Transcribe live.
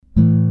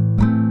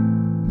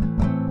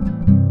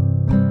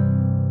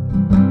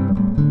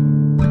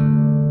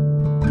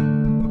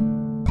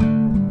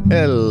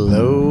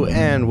Hello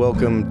and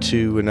welcome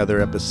to another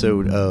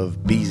episode of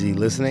BZ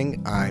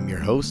Listening. I'm your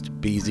host,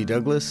 BZ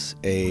Douglas,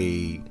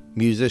 a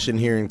musician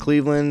here in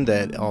Cleveland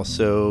that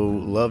also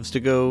loves to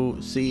go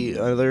see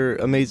other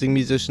amazing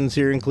musicians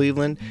here in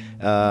Cleveland.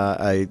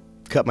 I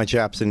cut my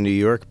chops in New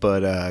York,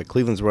 but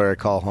Cleveland's where I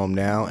call home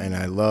now, and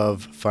I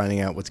love finding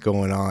out what's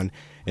going on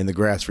in the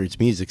grassroots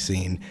music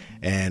scene.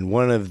 And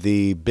one of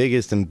the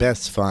biggest and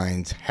best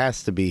finds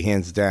has to be,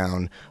 hands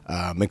down,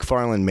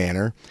 McFarland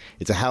Manor.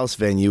 It's a house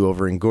venue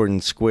over in Gordon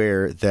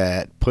Square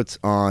that puts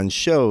on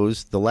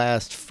shows the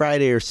last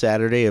Friday or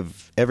Saturday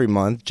of every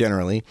month,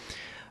 generally.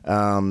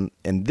 And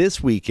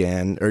this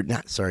weekend,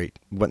 not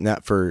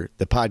for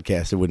the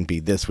podcast, it wouldn't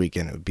be this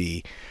weekend, it would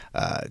be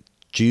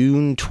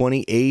June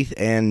 28th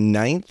and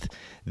 9th.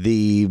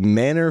 The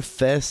Manor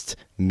Fest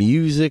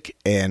Music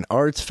and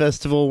Arts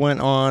Festival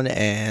went on,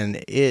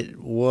 and it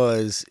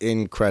was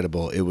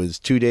incredible. It was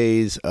 2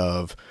 days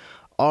of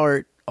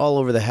art all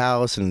over the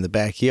house and in the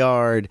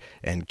backyard,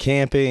 and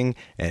camping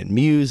and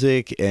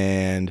music,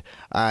 and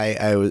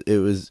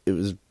it was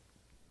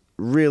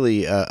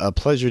really a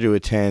pleasure to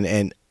attend,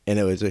 and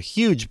it was a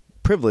huge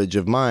privilege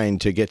of mine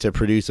to get to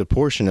produce a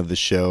portion of the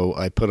show.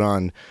 I put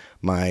on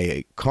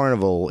my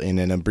carnival in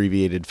an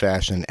abbreviated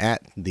fashion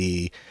at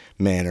the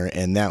Manor,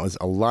 and that was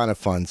a lot of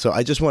fun. So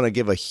I just want to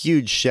give a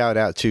huge shout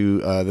out to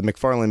the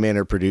McFarland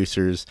Manor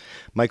producers,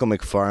 Michael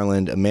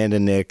McFarland,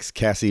 Amanda Nix,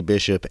 Cassie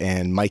Bishop,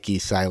 and Mikey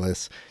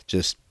Silas.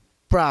 Just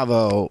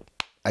bravo.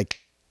 I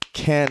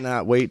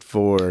cannot wait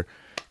for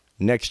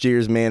next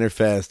year's Manor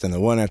Fest and the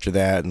one after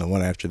that and the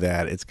one after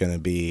that. It's going to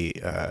be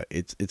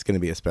it's going to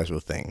be a special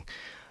thing.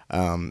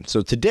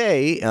 So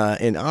today,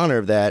 in honor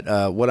of that,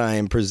 what I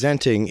am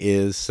presenting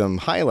is some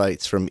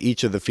highlights from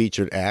each of the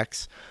featured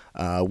acts,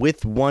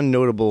 with one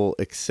notable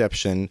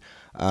exception,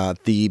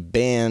 the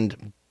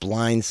band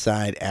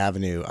Blindside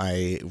Avenue.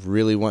 I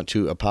really want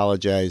to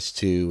apologize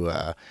to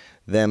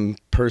them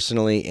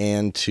personally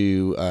and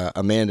to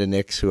Amanda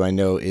Nix, who I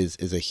know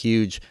is a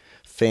huge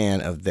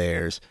fan of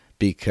theirs,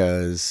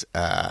 because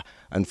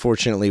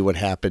unfortunately what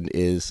happened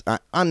is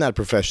I'm not a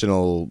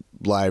professional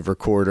live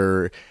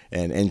recorder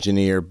and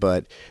engineer,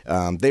 but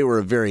they were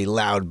a very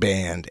loud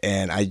band,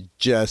 and I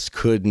just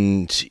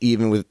couldn't,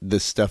 even with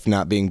this stuff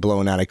not being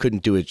blown out, I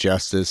couldn't do it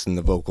justice, and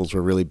the vocals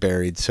were really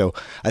buried. So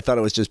I thought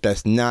it was just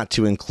best not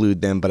to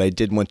include them, but I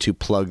did want to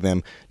plug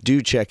them.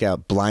 Do check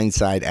out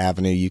Blindside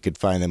Avenue. You could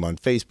find them on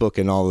Facebook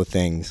and all the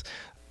things.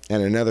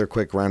 And another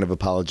quick round of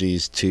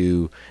apologies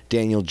to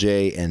Daniel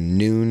J. and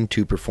Noon,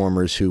 two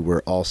performers who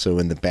were also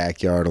in the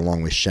backyard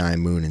along with Shy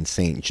Moon and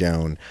St.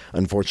 Joan.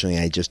 Unfortunately,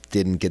 I just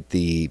didn't get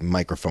the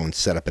microphone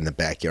set up in the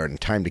backyard in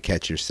time to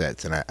catch your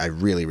sets, and I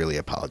really, really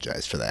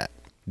apologize for that.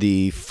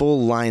 The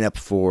full lineup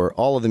for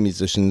all of the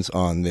musicians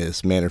on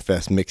this Manor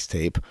Fest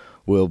mixtape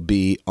will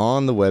be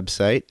on the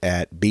website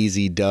at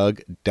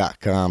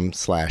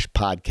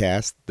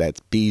bzdug.com/podcast.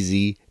 That's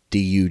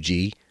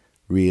BZDUG,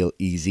 real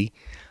easy.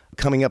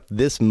 Coming up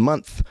this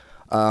month,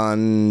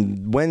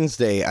 on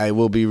Wednesday, I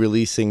will be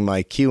releasing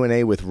my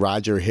Q&A with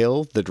Roger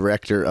Hill, the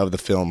director of the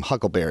film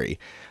Huckleberry.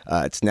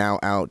 It's now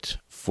out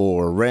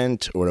for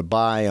rent or to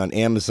buy on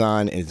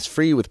Amazon, and it's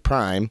free with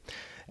Prime.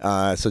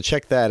 So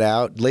check that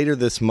out. Later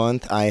this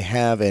month, I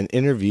have an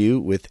interview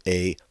with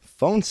a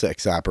phone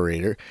sex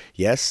operator.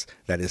 Yes,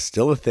 that is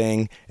still a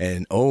thing,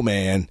 and oh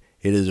man,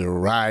 it is a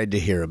ride to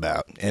hear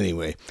about.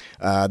 Anyway,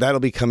 that'll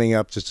be coming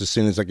up just as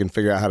soon as I can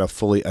figure out how to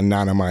fully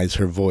anonymize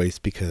her voice,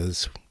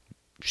 because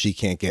she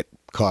can't get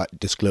caught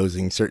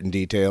disclosing certain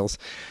details.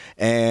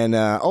 And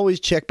always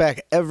check back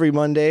every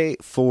Monday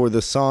for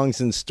the songs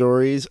and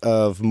stories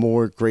of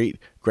more great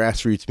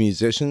grassroots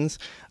musicians.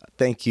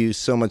 Thank you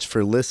so much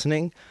for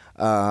listening.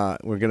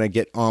 We're going to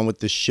get on with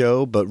the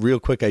show, but real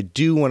quick, I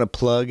do want to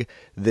plug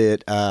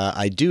that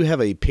I do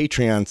have a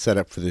Patreon set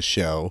up for the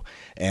show,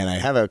 and I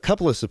have a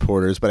couple of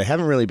supporters, but I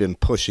haven't really been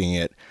pushing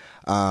it.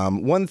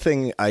 One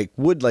thing I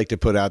would like to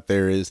put out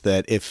there is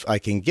that if I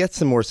can get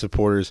some more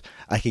supporters,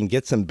 I can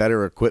get some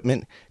better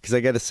equipment, because I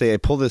got to say, I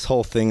pulled this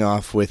whole thing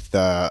off with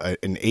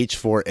an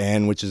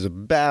H4n, which is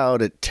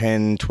about at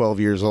 10,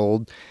 12 years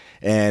old.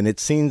 And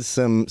it's seen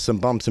some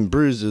bumps and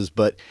bruises,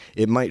 but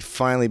it might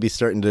finally be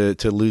starting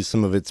to lose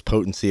some of its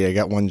potency. I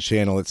got one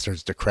channel that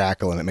starts to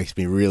crackle, and it makes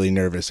me really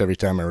nervous every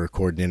time I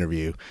record an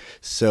interview.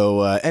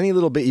 So any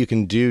little bit you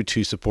can do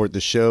to support the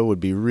show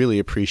would be really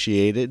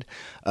appreciated.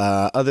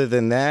 Other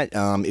than that,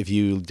 if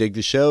you dig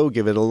the show,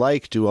 give it a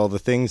like, do all the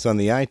things on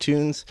the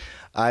iTunes.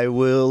 I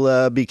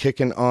will be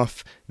kicking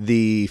off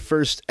the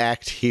first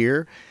act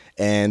here.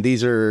 And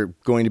these are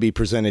going to be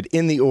presented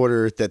in the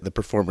order that the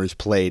performers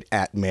played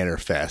at Manor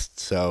Fest.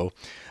 So,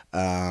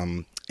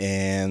 and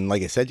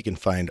like I said, you can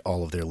find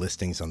all of their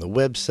listings on the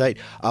website.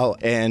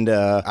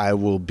 I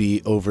will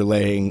be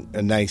overlaying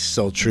a nice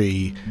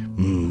sultry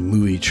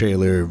movie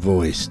trailer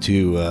voice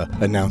to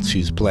announce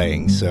who's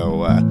playing.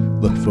 So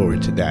look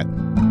forward to that.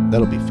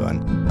 That'll be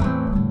fun.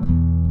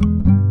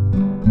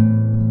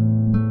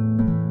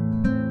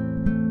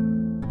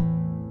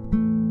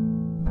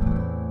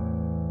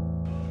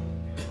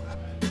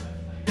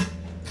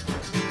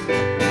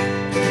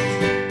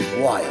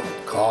 Wild,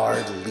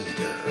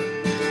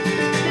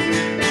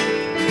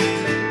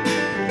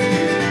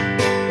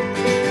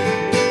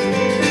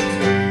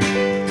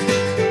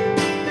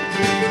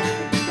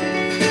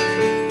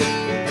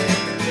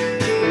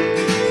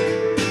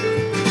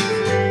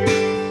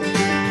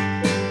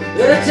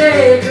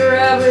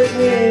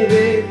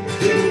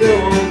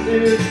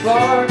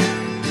 apart.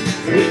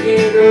 We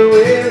can't go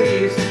where we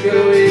used to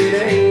go, it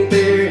ain't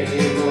there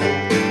anymore.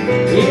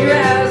 Your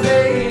eyes,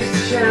 they used to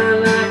shine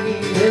like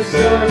evening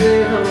stars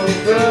in home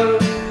above.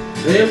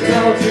 Them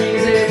tall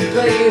trees at the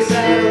place, I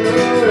don't know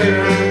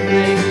where I'm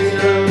thinking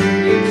of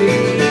you be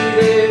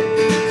there.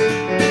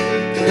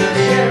 And I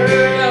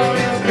shatter all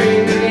your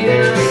dreams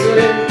again, I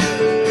swear.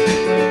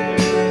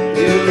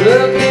 You're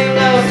looking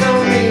lost on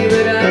me,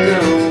 but I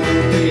don't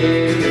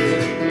care.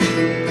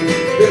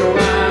 It's been a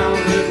while,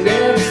 but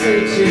never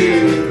seen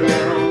you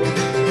wrong.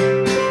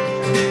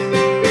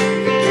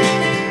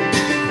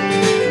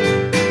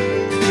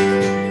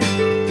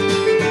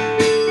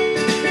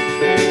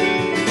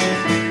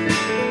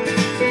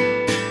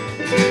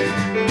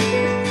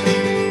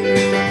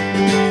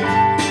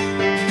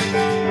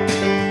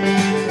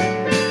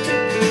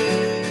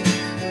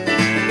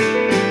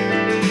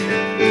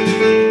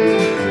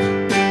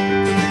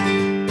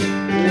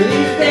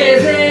 These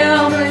days they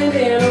all blend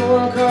into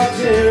one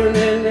cartoon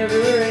that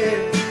never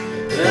ends.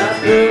 But I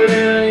throw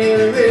down in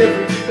the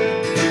river,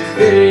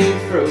 it ain't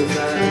froze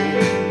like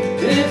me.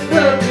 And it's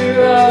flowed through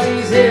all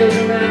these hills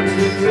and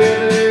mountains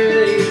wherever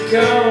they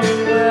come.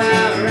 But I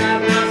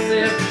ride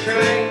myself a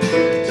train,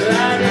 so I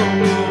don't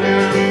know where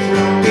I'm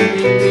from. Can't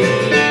be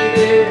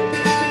there.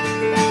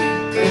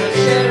 And I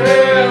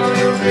shatter all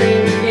your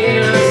dreams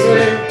again, I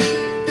swear.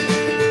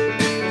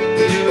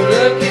 You're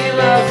looking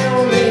lost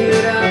on me,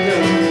 but I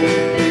don't.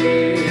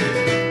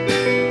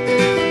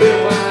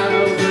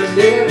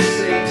 Never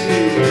say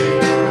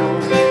too long.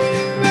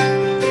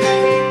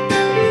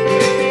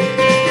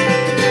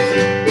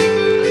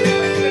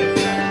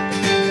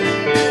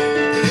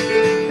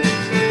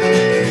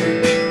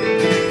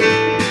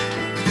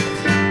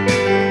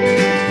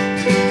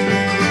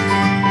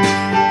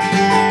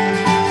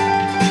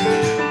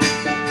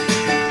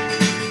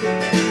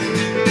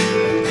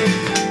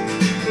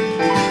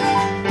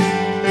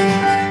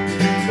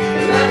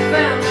 Well, I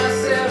found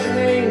myself an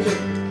angel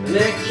in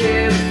that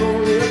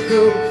California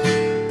coast.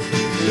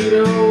 You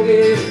don't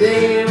give a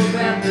damn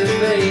about the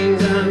things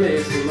I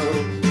miss the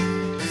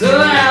most. So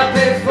I'll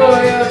pay for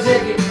your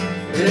ticket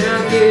and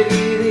I'll give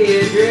you the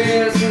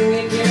address when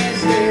you can't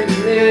spend $1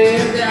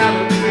 million.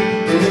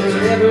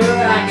 Whatever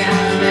I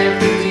got left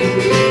to be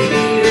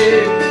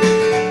there.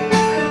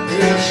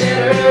 And I'll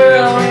shatter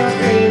all your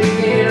dreams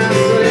again, I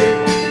swear.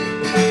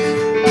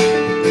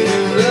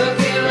 You're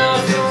looking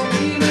lost on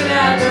me, but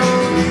I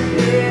don't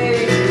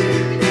care.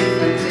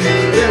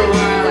 It's been a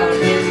while, I've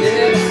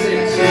never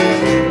seen you.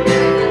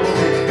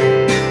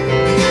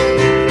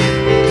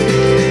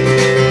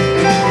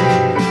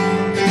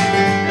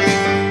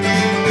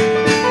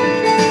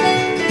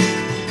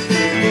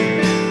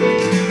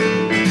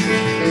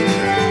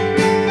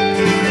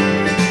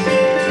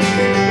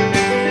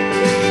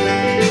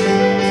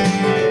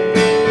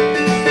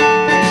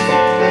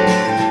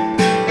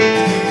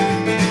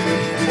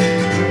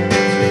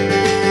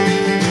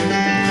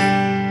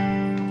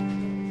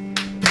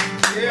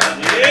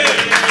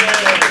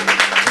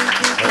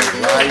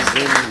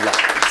 Horizon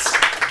Lights.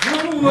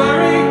 Don't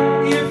worry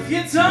if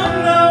you don't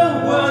know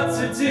what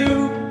to do.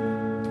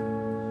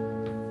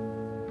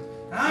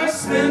 I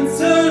spent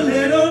a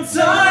little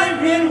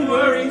time in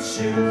worried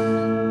shoes.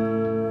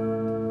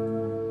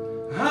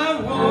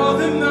 I wore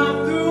them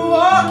out through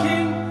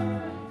walking,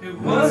 it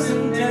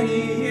wasn't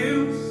any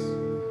use.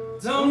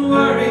 Don't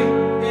worry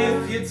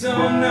if you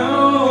don't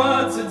know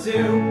what to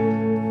do.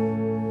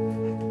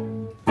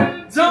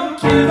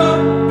 Don't give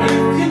up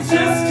if you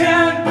just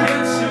can't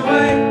get your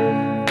way.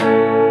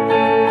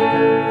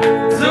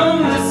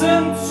 Don't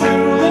listen to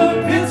the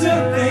bitter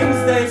things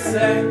they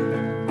say.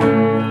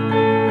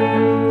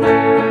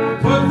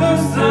 Put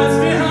those thoughts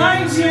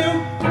behind you,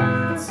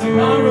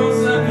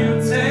 tomorrow's a new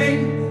day.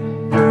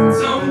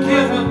 Don't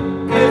give up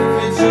if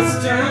you just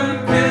can't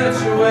get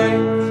your way.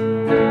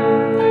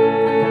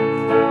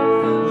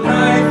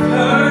 Life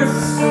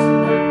hurts,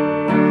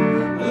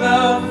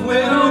 love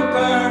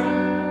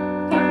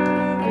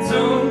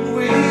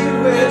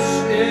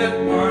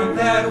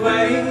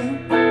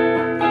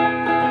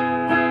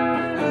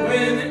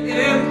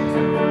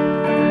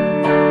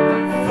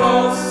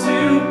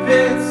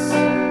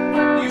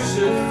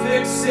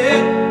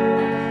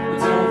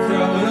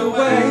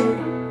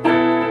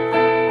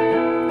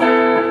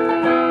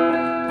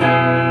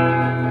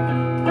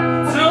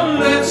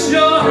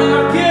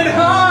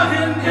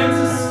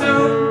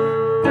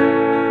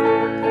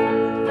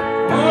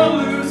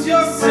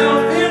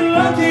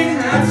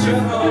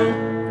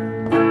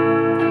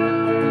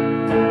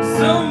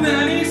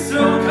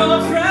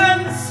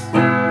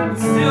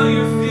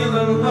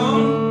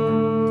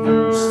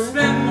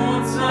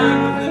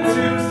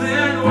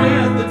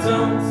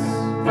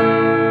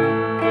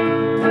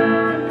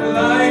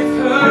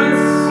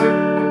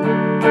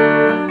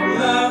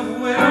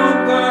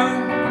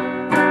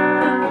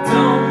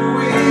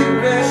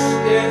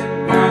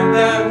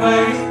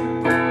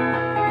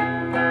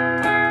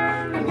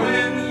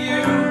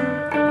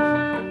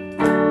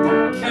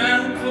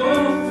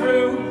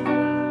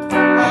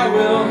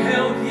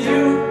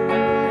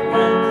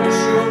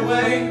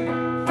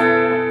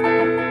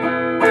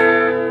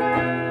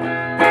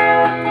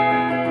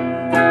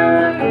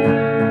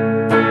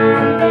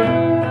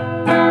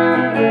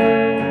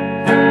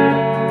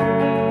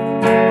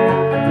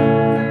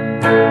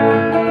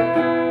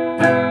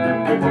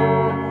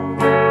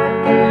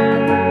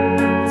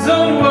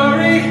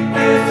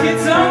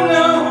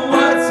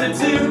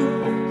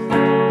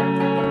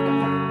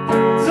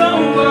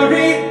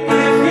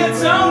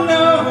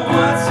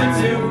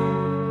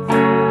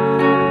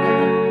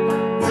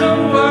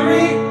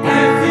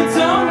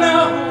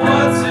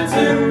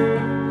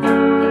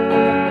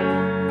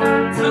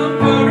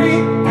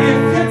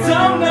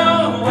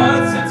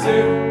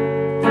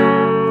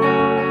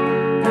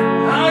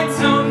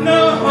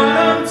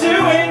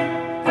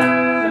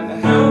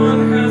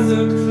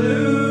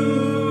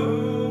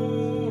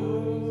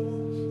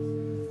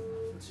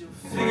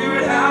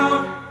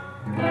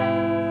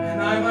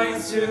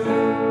too.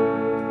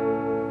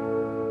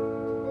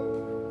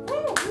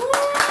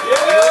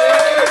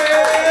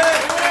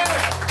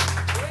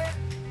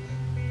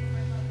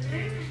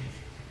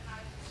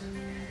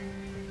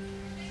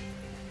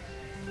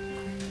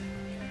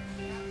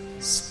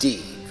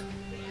 Steve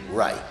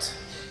Wright.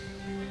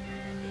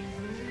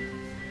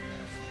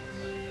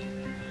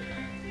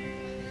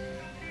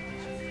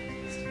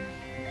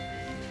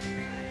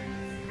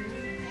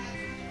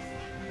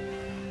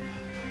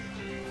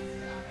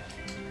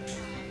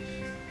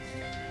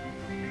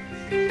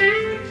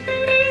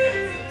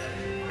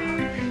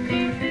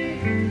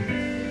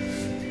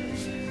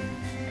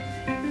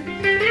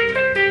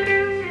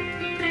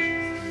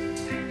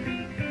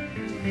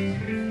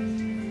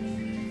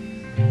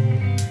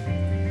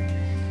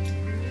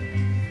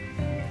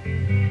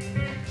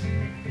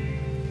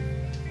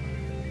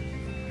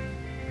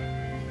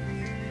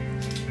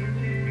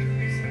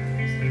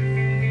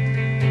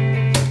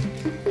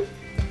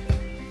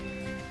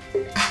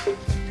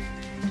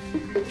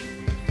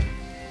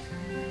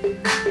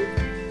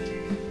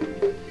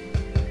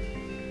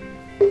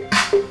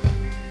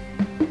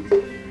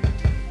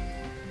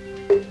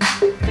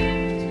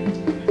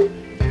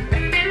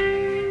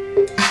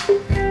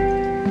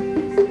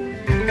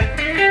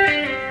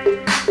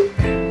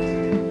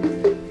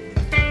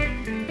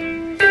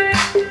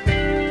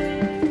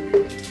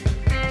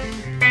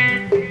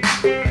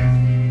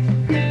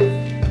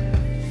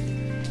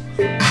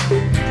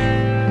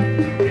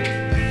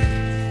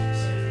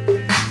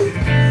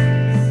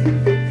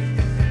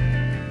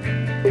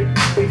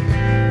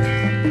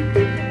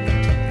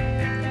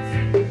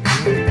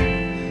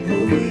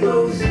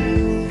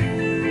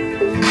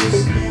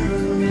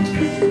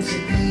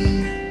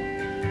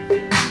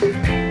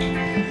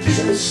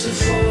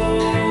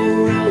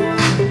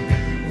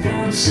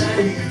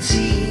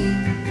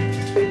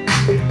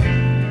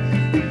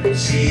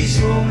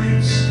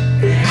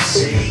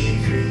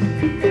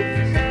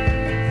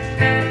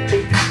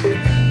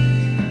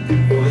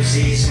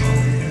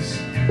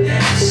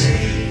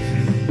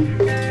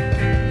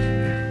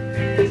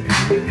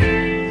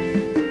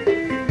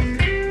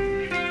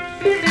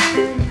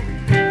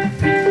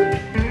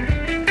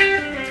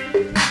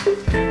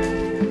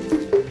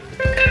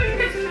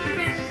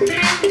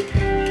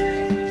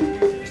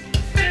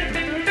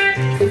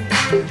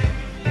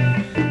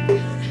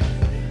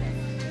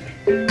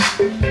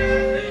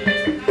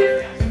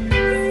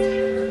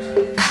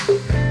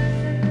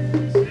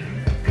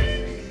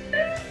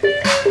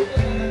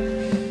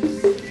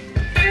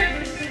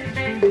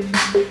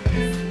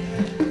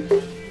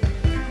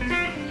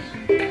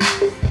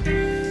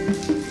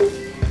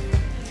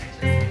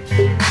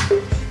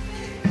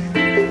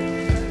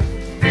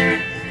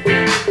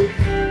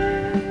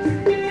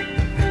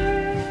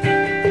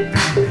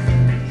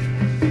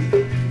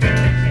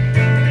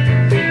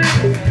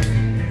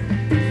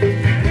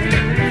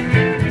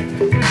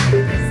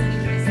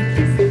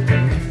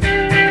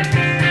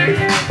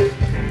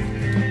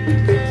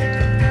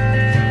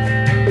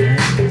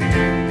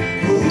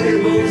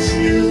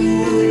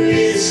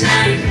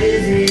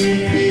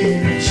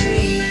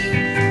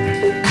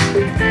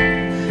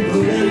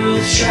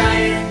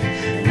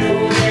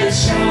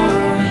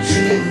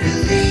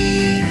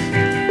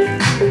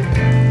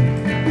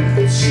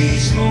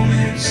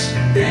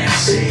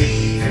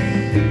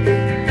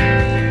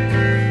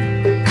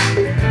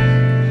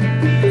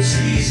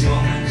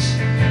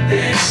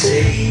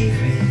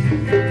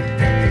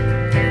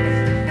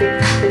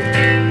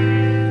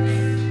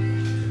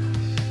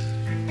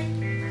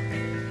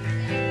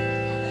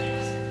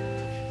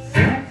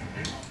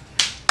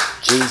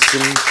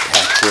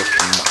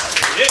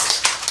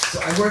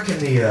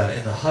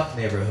 In the Huff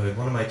neighborhood,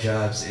 one of my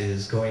jobs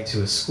is going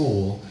to a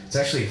school. It's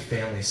actually a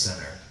family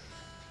center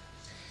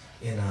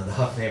in the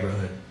Huff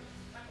neighborhood.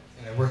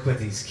 And I work with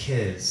these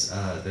kids.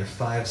 They're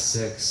 5,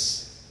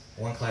 6.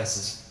 One class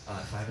is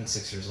 5 and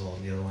 6 years old,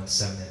 and the other one's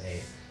 7 and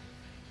 8.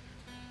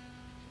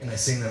 And I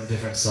sing them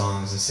different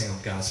songs. I sing them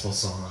gospel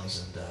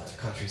songs and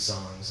country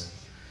songs.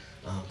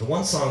 And the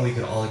one song we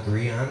could all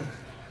agree on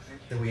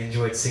that we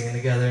enjoyed singing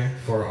together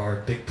for our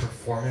big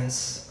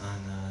performance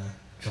on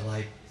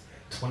July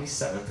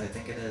 27th, I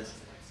think it is.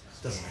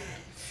 Doesn't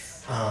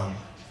matter.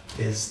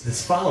 Is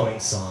this following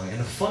song. And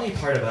the funny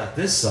part about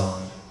this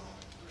song,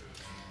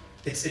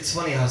 it's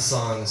funny how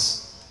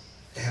songs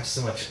have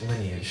so much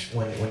lineage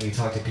when you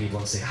talk to people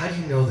and say, how do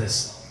you know this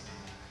song?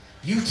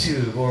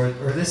 YouTube or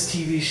this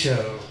TV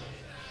show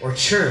or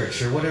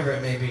church or whatever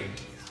it may be.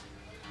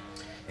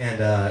 And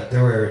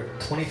there were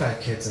 25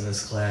 kids in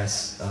this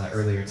class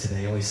earlier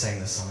today, and we sang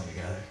this song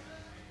together.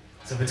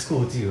 So if it's cool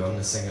with you, I'm going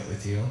to sing it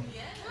with you.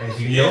 And if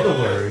you know the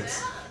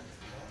words,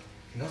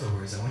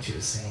 I want you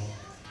to sing.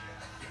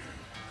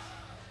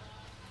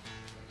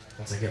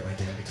 Once I get my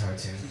damn guitar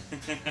tune.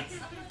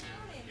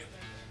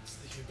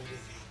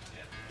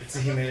 It's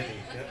the humidity.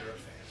 Yep.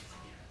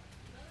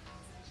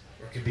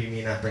 Or it could be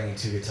me not bringing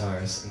 2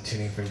 guitars and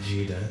tuning from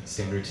G to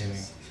standard tuning.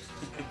 Sounds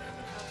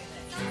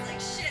like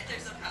shit,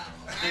 there's a problem.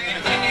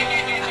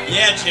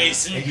 Yeah,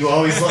 Jason. And you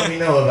always let me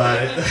know about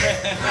it.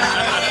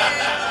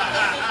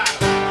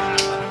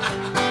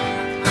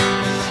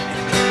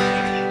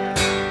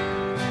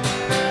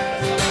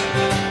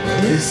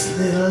 This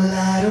little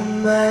light of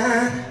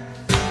mine,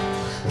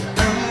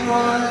 I'm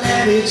gonna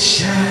let it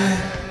shine.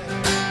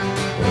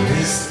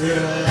 This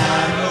little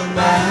light of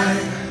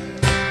mine,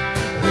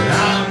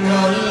 I'm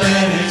gonna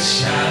let it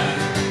shine.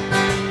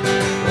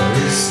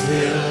 This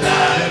little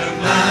light of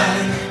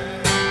mine,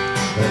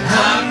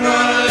 I'm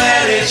gonna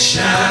let it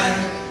shine.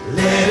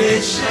 Let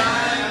it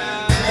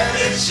shine, let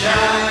it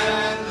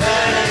shine,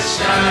 let it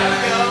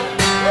shine.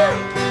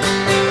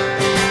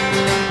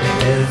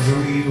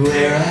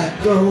 Everywhere I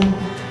go,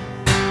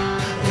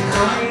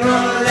 I'm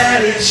gonna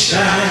let it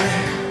shine.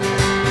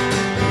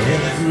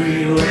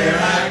 Everywhere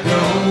I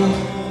go,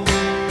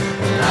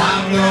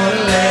 I'm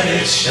gonna let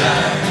it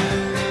shine.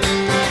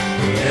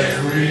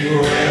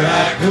 Everywhere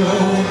I go,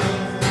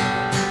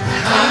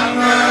 I'm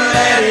gonna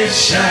let it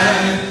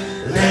shine.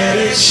 Let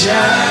it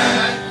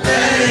shine,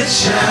 let it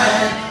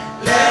shine,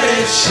 let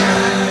it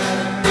shine.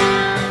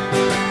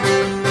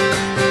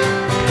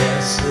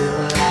 This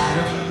little light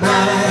of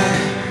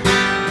mine,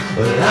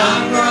 well,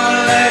 I'm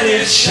gonna let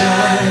it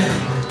shine.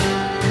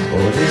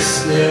 Oh,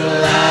 this little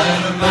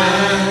light of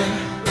mine,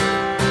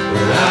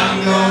 well, I'm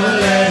gonna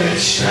let it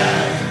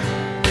shine.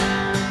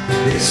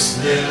 This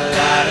little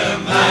light of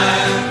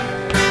mine,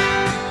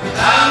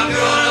 I'm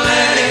gonna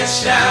let it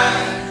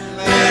shine.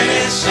 Let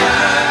it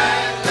shine,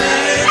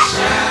 let it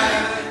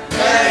shine,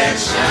 let it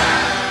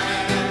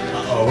shine.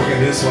 Uh-oh, we're gonna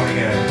do this one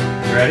again.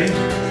 You ready?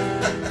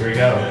 Here we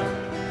go.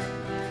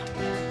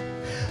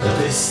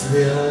 This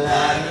little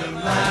light of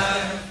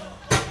mine,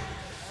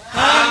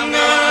 I'm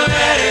gonna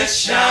let it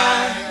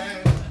shine.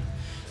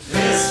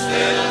 This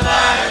little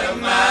light of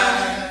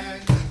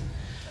mine,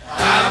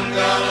 I'm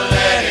gonna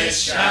let it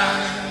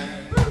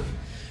shine.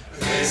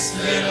 This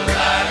little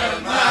light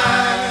of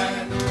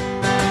mine,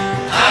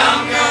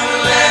 I'm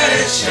gonna let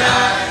it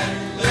shine.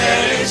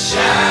 Let it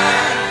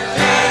shine,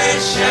 let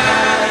it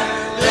shine,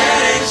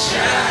 let it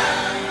shine.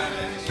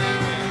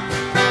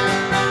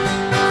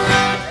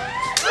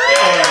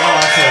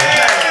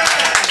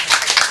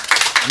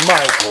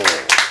 Michael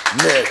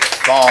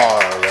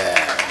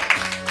McFarland.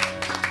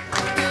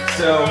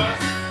 So,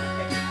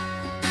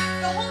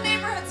 The whole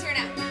neighborhood's here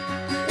now.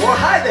 well,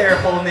 hi there,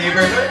 whole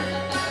neighborhood.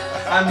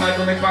 I'm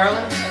Michael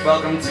McFarland.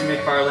 Welcome to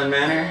McFarland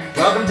Manor.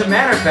 Welcome to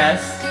Manor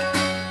Fest.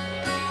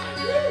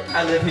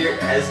 I live here,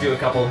 as do a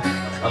couple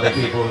other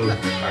people who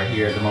are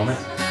here at the moment.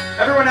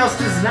 Everyone else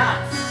does not.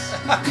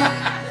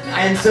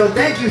 And so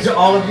thank you to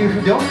all of you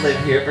who don't live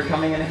here for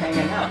coming and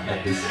hanging out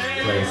at this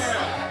place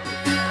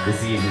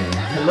this evening.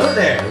 Hello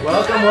there.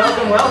 Welcome,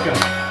 welcome, welcome.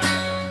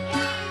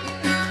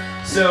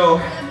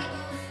 So,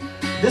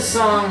 this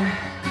song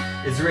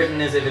is written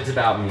as if it's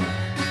about me,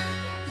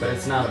 but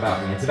it's not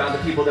about me. It's about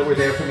the people that were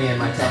there for me in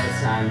my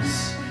toughest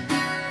times.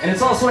 And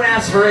it's also an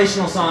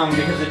aspirational song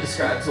because it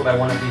describes what I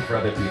want to be for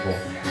other people.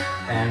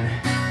 And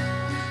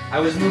I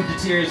was moved to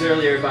tears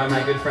earlier by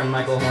my good friend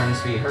Michael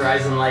Hornsby,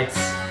 Horizon Lights,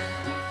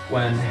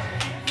 when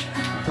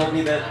he told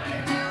me that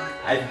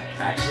I'd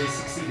actually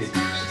succeeded.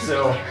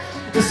 So,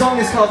 the song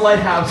is called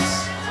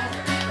Lighthouse.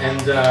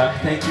 And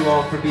thank you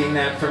all for being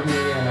that for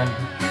me, and I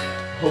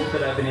hope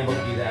that I've been able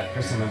to be that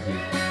for some of you.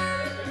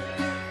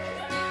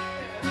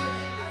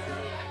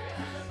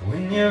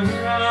 When you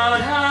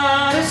run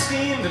out of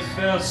steam but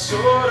fell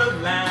short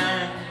of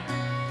land,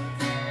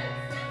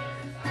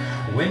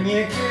 when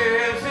you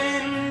give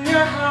in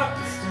your heart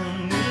but still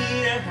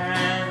need a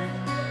hand,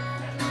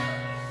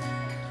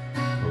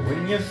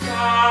 when you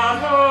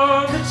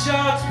follow the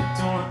charts but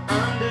don't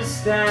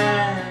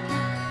understand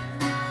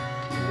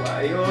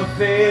why your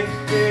faith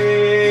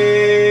fails,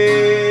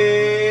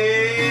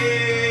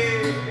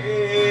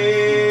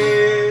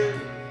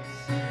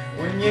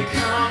 when your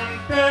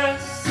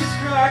compass is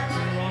cracked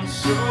and won't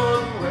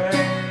show the way,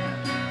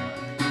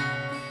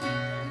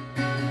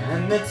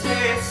 and the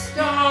taste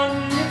on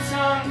your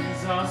tongue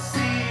is all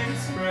sea and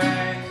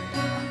spray,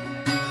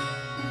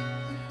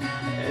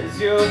 as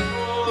you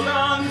hold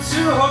on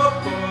to hope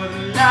for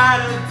the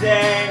light of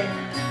day,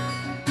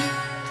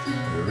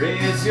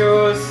 raise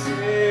your sail,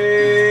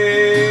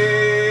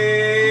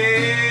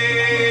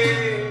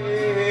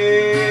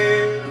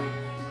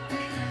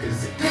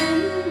 'cause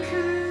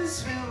anchors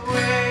will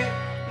weigh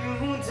you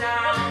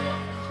down,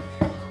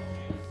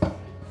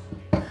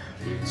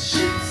 with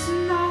ships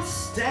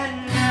lost and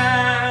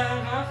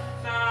never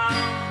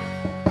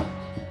found,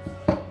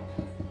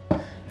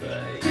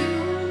 but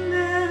you'll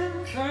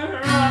never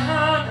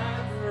run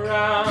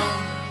aground,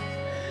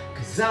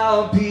 'cause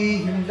I'll be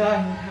your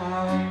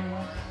lighthouse.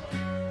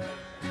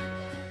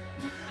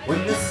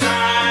 When the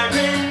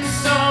siren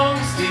song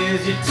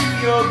steers you to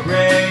your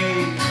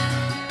grave,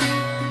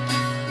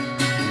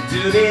 to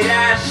be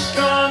dashed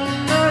on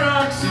the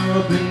rocks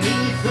or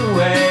beneath the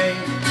wave,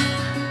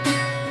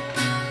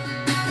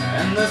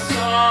 and the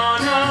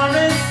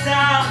sonorous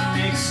sound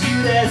makes you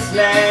their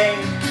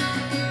slave,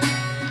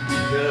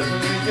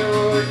 cover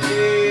your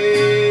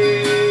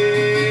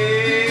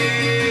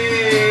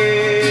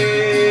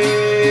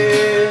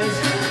ears.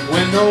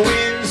 When the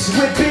wind's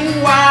whipping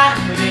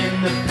wide in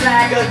the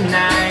black of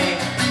night,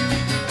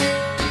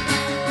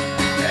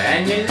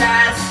 and your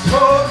last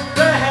hope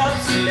for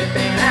help's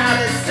slipping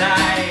out of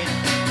sight.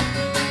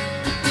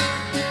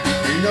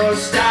 No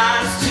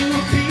stars to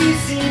be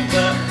seen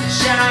but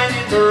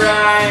shining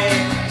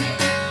bright.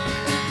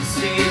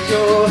 State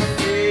your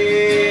fear,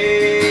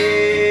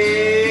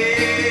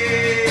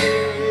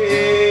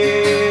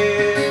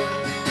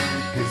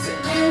 'cause the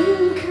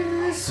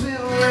anchors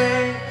will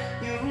weigh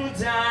you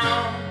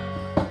down.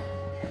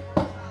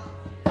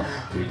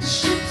 With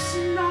ships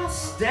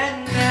lost and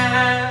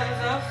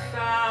never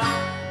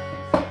found,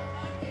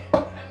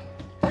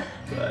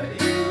 but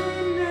you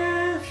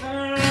never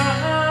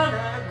run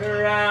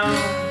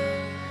aground,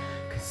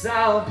 'cause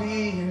I'll be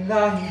your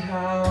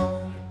lighthouse.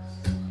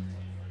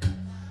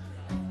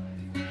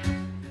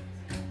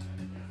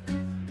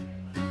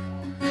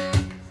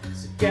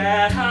 So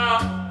get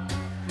up,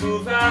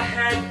 move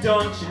ahead,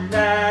 don't you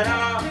let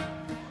up.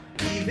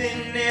 Even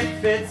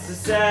if it's a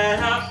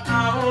setup,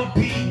 I'll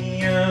be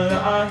your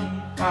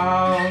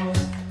lighthouse.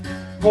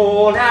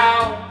 Hold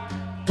out,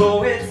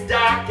 though it's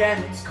dark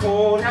and it's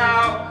cold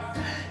out.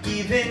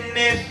 Even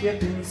if you've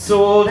been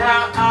sold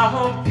out,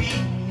 I'll be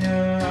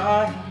your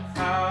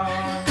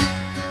lighthouse.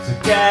 So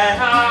get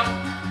up,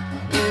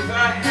 move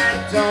ahead,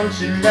 don't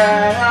you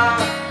let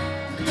up.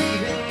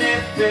 Even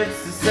if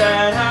it's a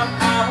setup,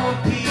 I'll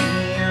be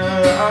your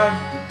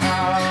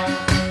lighthouse.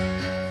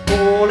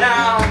 Hold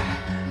out,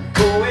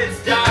 though it's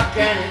dark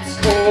and it's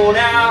cold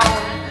out.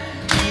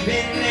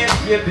 Even if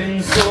you've been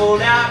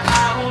sold out,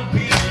 I'll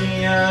be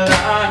your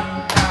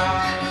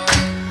lighthouse.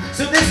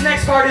 So this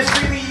next part is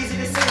really easy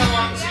to sing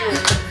along to,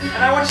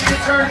 and I want you to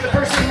turn to the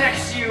person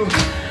next to you,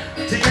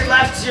 to your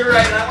left, to your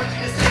right, and I want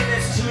you to sing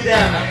this to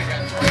them. It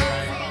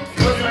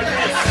goes like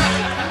this.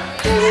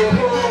 Oh,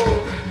 oh,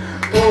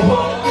 oh,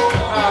 oh,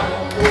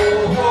 oh,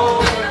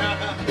 oh,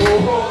 oh,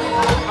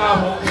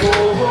 oh,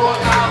 oh,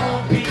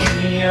 I'll be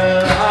your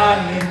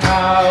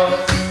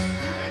lighthouse.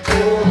 Oh,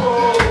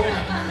 oh,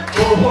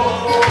 oh, oh,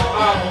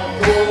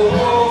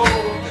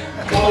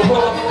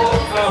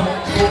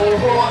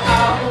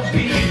 I'll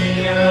be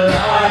your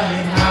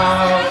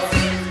lighthouse.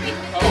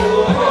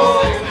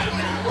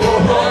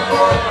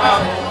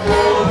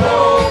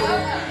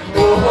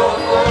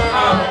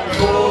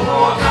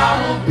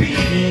 I'll be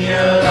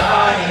your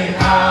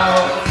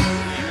lighthouse.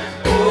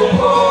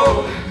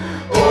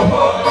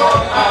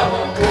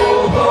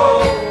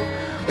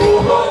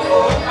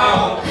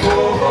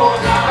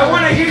 I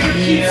want to hear you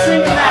keep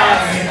singing that.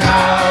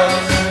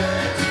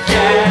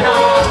 Get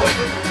on,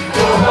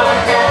 go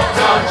ahead,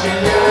 don't you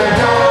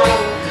know?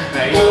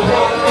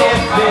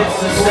 If it's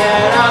a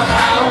setup,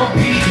 I'll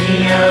be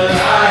your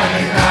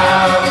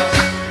lighthouse.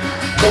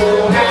 Go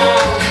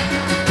out,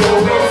 go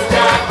it's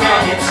dark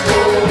and it's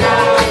cold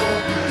out.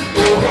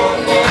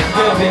 If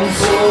you've been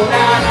sold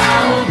out,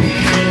 I'll be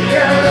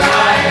your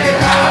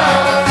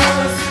lighthouse.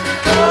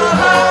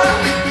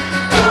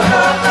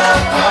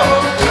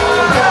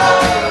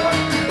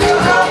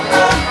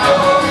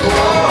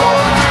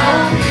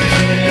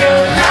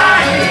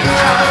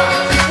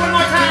 One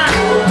more time.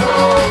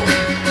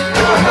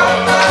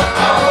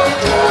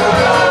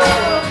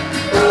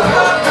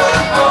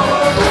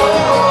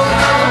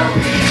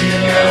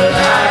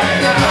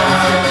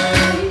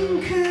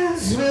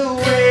 Anchors will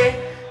weigh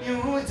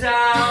you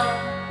down.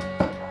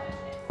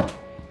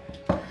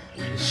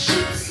 The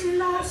ship's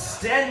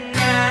lost and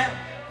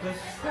never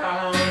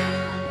found,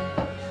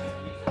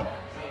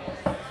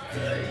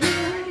 but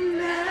you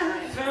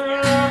never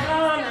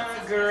run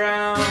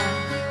aground.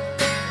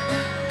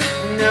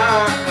 No,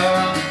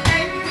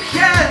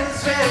 anchors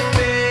will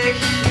weigh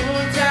you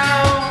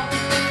down.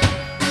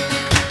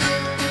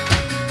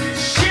 The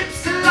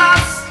ship's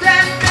lost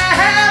and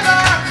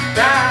never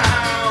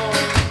found,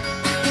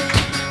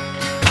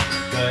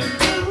 but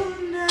you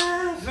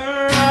never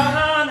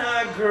run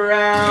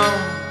aground,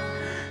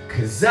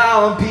 'cause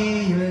I'll be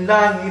your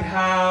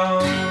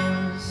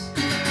lighthouse.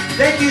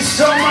 Thank you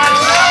so much.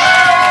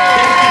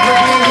 Thank you for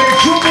being here.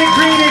 Julie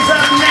Green is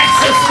up next,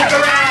 so stick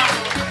around.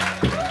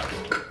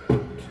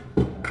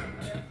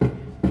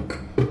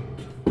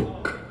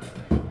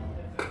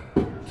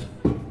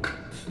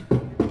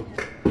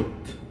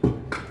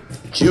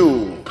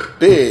 Jewel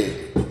Big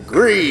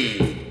Green.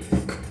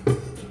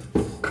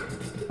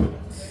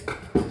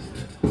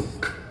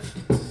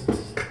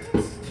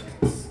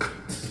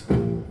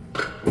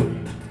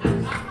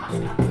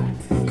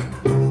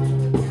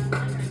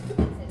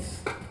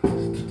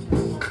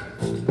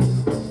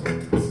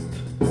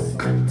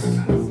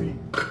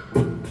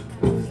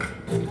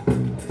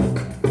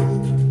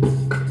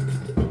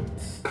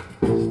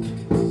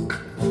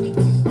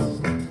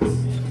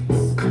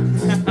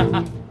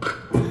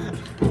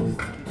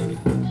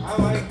 I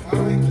like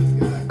this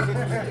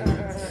guy.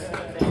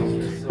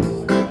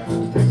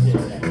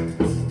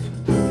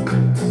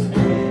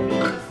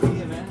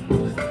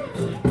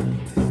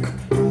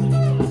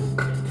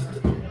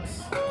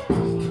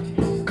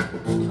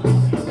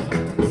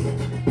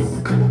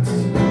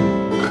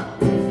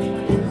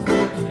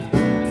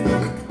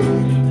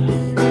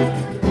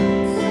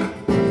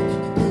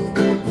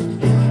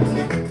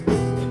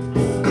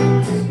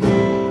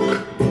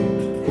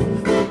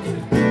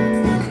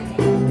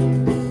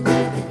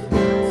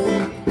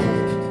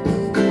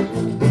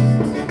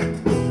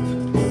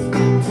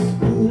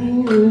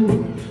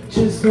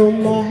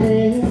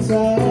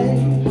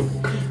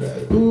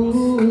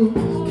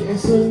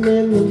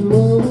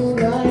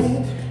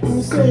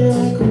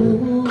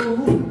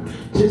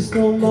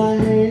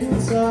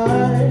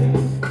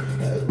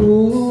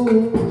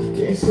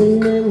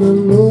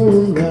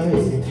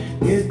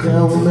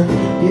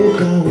 get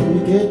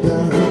down, get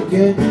down,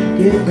 get down,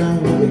 get down,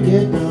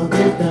 get down,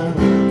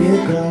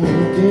 get down,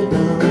 get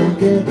down,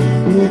 get down,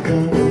 get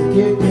down, get down,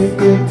 get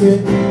down,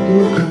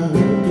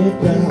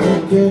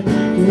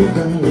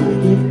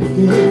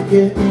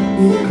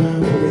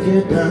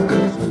 get down.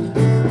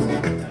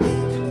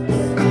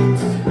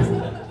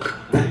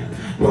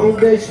 Long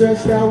day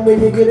stressed out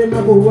when you get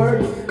enough of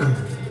work.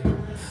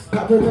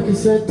 Popping up your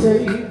set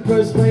tape,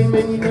 first play,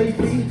 man, you know your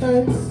feet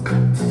hurt.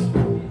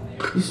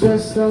 You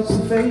stressed out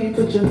some fade,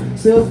 but you're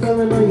still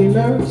feeling on your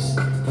nerves.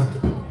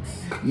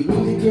 You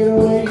need to get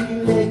away,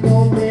 let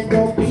go, man,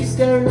 don't be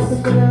scared of the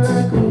feeling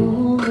like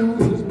ooh.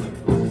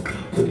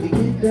 When you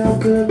get down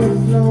to the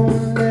floor,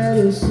 that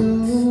is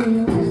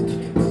soon.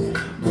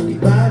 Move your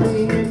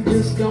body and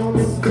just go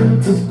through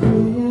the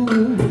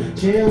groove.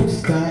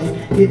 Jams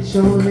tight, get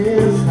your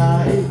hands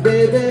high,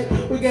 baby.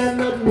 We got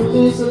nothing to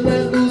lose, so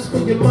let loose.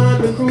 Put your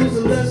mind and cruise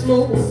and let's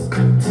move.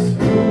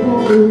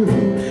 Ooh,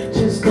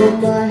 just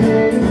hold my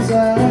hands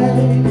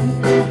tight,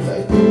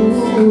 like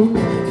ooh,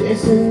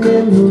 dancing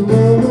in the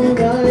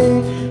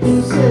moonlight.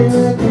 You say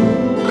like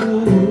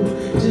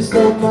ooh, just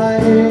hold my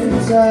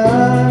hands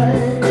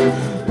tight,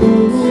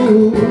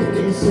 ooh,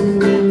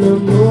 dancing in the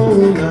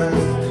moonlight.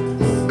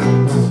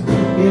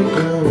 Get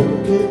down,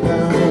 get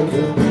down,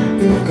 get down,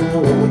 get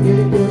down,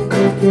 get down,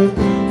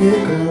 get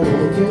down,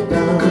 get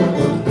down,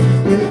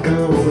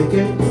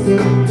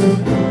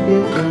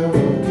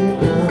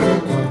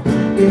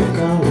 get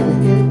down.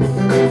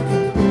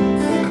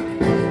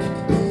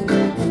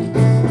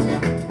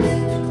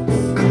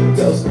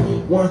 Goes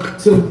 1,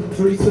 2,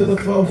 3 to the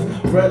 4.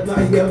 Red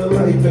light, yellow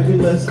light, baby,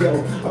 let's go.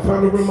 I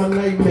found her in my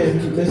nightmare.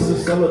 Mr.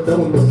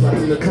 Celadona, right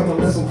in the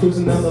tunnel as I'm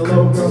cruising down the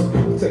low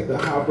road. Take the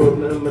high road,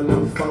 and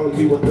I'm following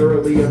you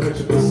thoroughly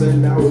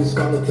 100%. I always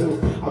follow through.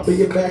 I'll be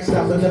your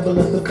backstop and never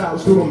let the foul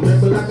screw. I'm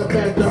dripping like a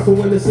backdrop for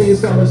when the scene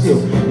follows you.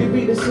 You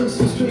be the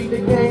sister street, the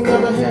gang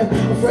never had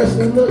a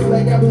freshly look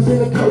like I was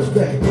in a coach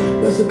bag.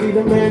 Blessed to be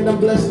the man, I'm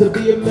blessed to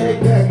be a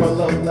magnet. My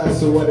love lasts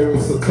so water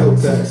and some toe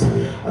tax.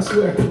 I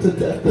swear to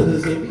death to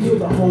this game, you're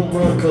the home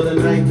run for the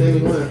night that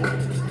we win.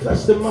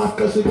 Flesh to my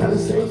flesh, we got the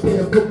same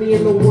skin. Put me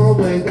in the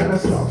whirlwind, gotta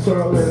stop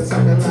twirling,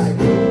 talking like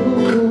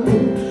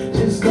ooh,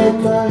 just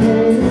hold my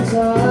hands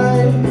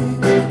tight,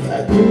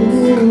 like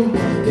ooh,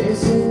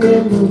 dancing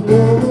in the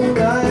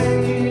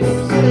moonlight.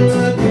 I'm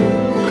like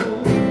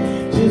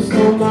ooh, just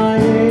hold my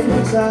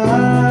hands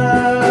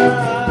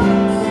tight,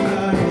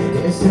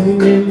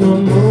 dancing in the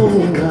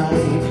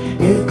moonlight.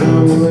 Get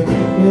down with it,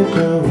 get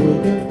down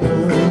with it,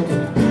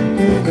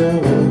 get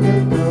down,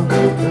 get down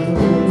with it,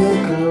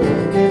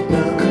 get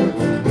down, get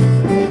down,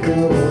 get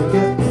down,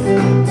 get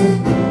down.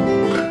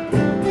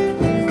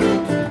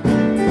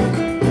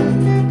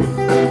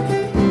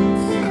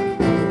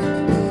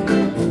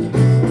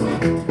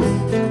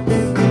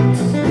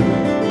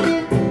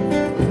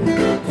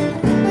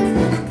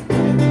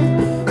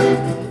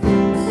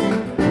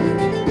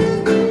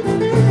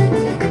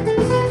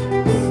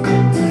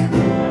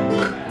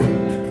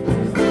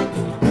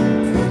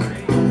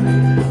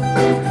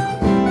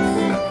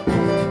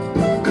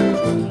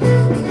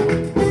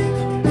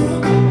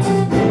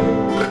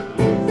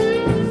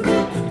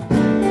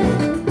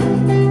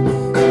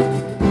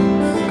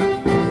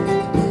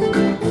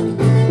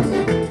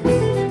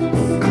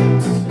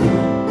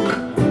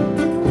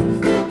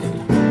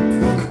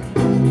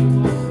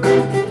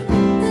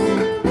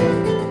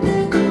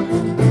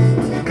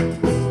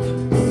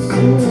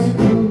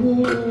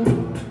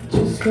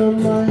 Just hold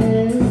my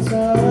hands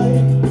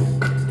tight,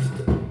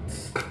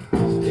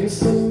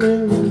 dancing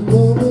in the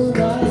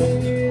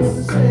moonlight.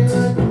 Say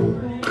like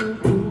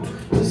ooh,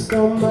 just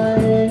hold my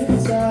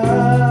hands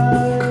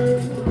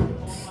tight,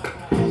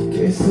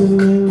 dancing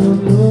in the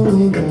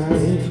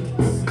moonlight.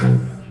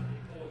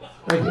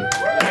 Thank you.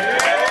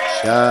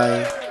 Shy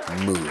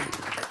Mood.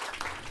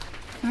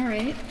 All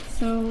right,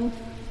 so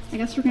I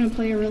guess we're gonna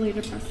play a really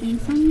depressing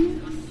song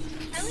next.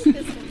 I like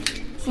this one.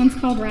 This one's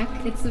called Wreck.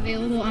 It's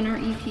available on our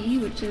EP,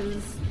 which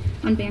is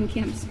on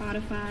Bandcamp,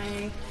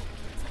 Spotify.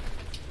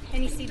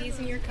 Any CDs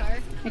in your car?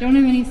 I don't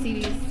have any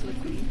CDs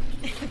with me.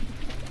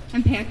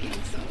 I'm packing,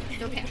 so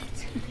They're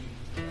packed.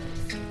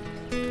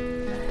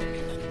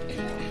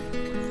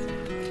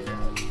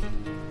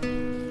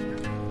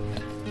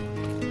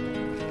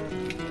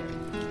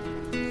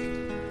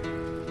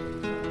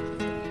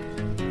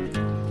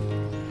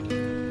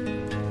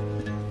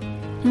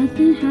 I've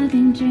been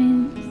having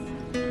dreams,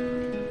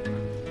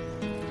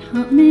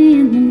 haunt me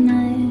in the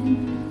night,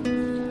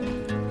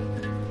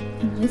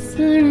 and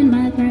whisper in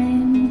my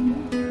brain,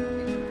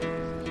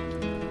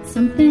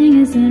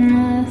 something isn't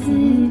right,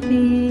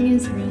 something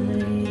is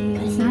right.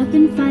 'Cause I've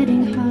been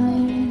fighting hard,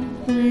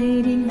 to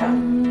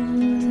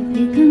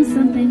become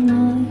something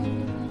more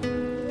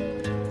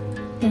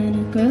than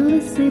a girl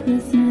with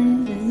sleepless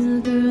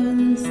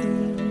nights,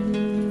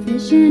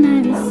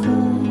 visionary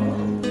score.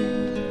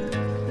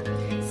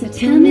 So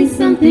tell me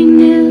something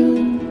new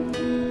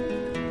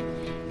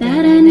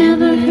that I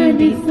never heard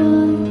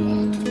before.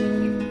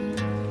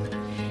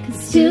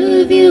 'Cause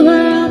two of you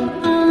are up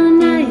all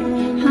night,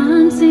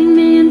 haunting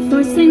me and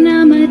forcing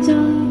down my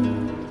door.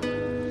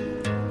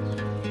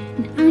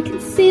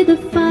 see the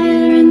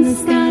fire in the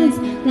skies,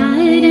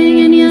 lighting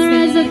in your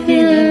eyes. I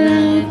feel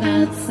alive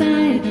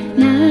outside.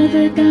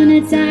 Never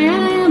gonna die,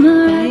 I am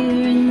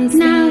alright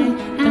now.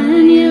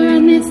 And you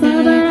rub me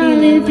far, but I'll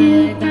leave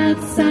you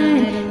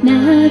outside.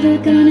 Never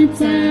gonna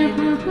die.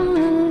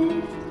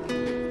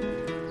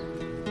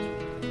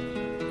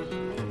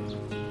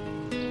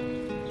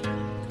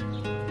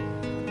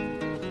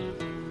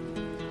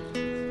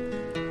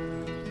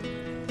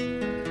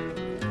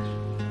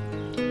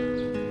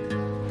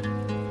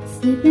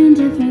 Sleep in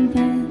different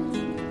beds.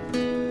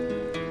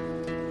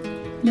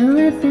 No,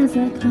 it feels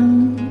like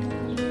home.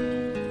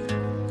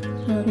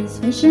 All these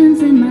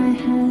visions in my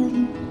head.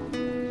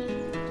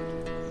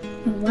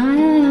 But why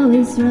I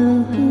always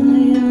roll. I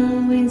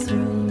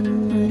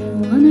don't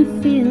wanna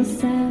feel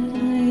sad.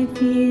 I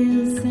feel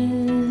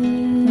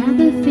sad.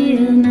 Rather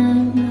feel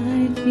numb.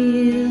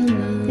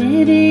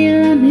 Baby, you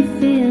let me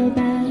feel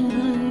bad.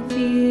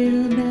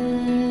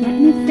 Let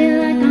me feel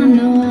like I'm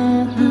the one.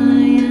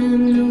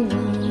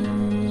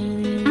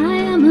 I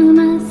am a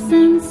mess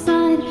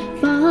inside,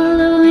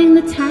 following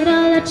the tide.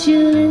 I'll let you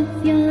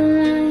live your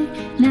life.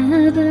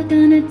 Never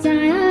gonna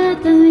die, I'll let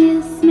them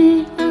use me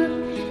up.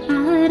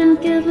 I don't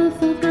give a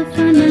fuck, I'll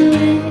find my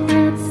way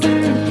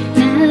outside.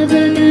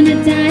 Never gonna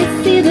die,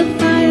 see the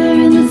fire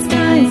in the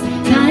skies,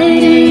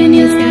 lighting in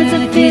your eyes. I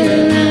feel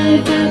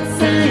alive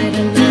outside.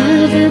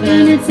 Never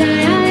gonna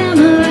die, I am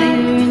alright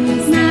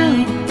now.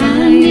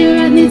 And you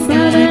let me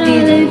fly, but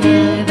I'll leave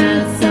you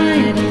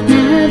outside.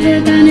 Never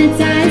gonna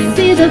die,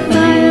 see the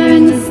fire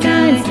in the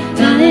skies,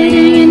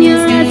 lighting in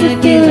your eyes. I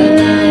feel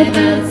alive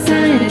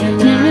outside.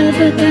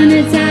 Never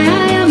gonna die,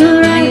 I am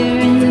alright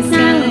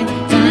now.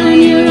 And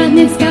you let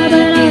me fly,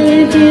 but I'll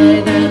leave you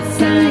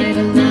outside.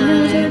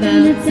 Never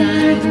gonna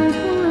die.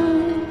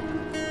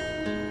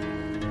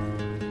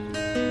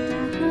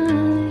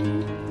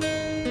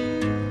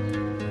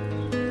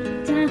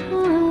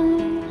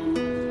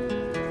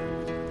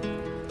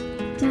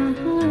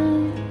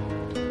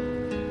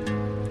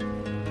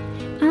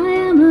 I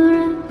am a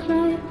wreck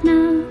right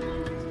now.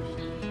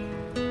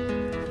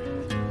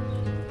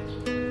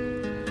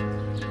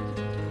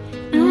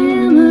 I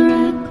am a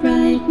wreck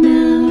right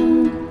now.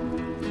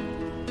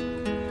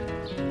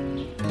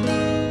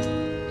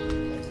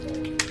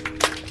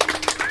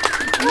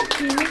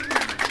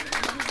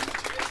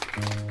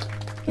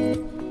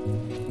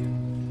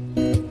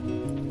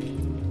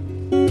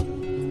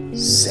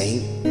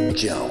 St.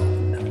 Joan.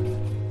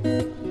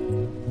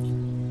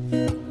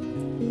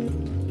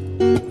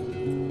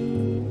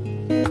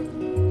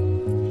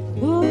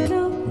 Woke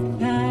up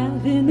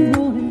 5 in the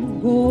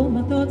morning, all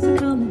my thoughts are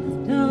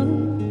coming down.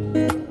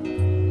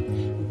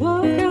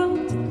 Walk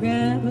out to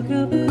grab a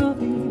cup of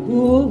coffee,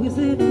 always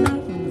living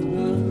life on the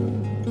run.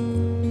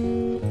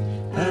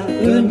 I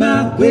earn my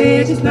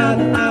wages by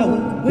the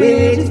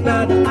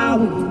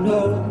hour, you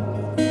know.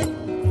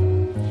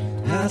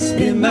 I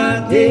spend my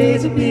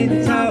days up in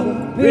the tower,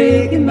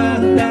 breaking my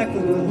back for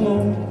a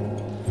home.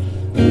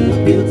 I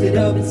built it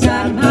up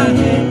inside my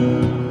head,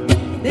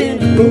 then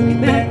I broke it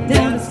back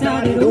down and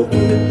started over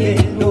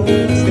again. Oh, I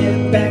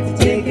stepped back to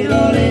take it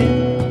all in,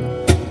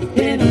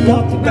 then I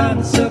walked around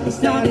the circle,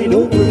 started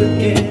over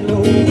again. Oh,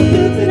 I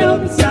built it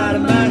up inside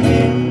of my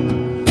head,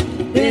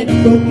 then I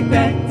broke it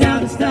back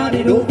down and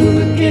started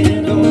over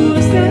again. Oh,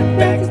 I stepped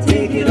back to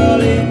take it all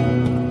in,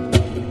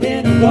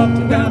 then I walked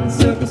around the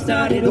circle,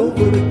 started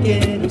over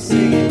again. I'm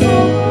singing,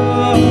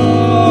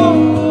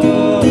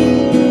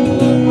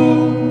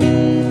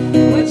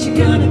 what you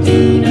gonna do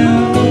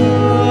now?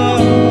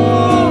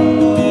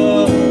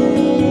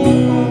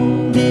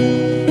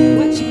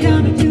 What you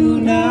gonna do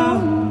now?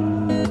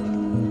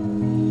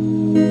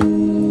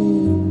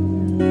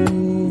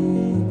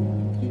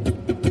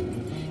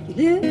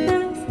 You live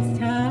fast, this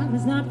time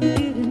is not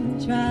forgiven,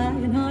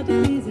 trying hard to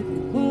please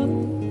everyone.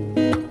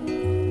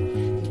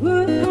 You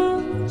work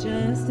hard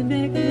just to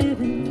make a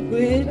living,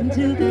 wait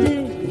until the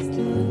day is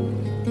done.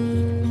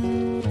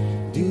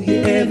 Do you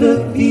ever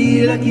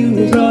feel like you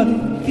were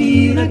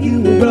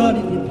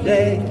running in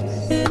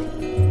place?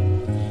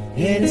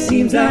 And it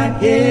seems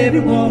like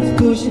everyone's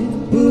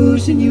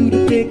pushing you to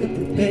pick up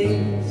the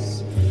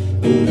pace.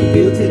 Oh, you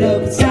built it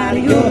up inside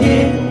of your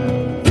head,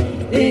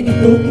 then you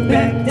broke it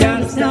back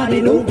down and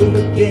started over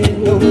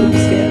again. Oh, you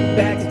stepped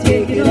back to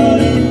take it all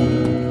in,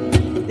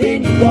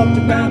 then you walked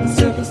around the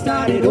circle,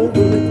 started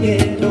over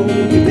again. Oh,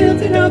 you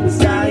built it up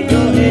inside of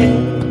your head,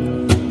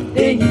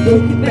 then you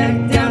broke it back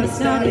down and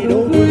started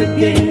over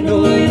again.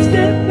 Oh, you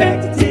stepped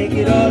back to take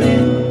it all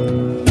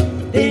in,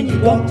 then you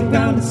walked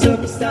around the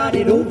circle,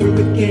 started over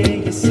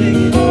again. You're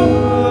singing,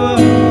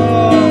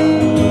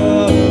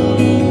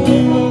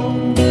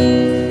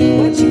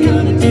 what you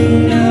gonna do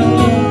now?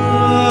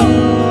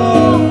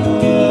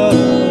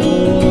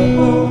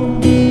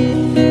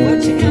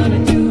 What you gonna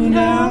do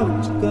now?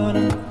 What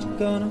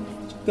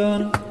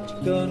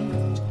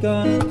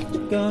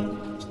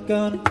you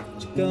gonna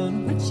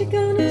What you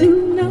gonna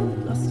do now?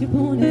 Lost your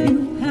point of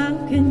view, how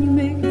can you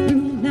make it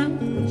through now?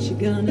 What you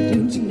gonna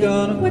do?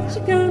 What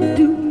you gonna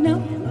do now?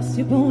 Lost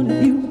your point of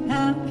view,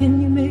 how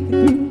can you make it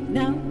through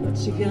now? What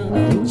What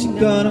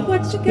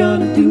you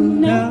gonna do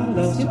now?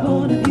 Lost your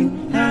point of view.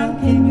 How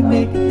can you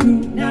make it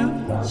through now?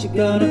 What you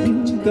gonna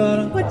do?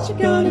 What you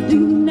gonna do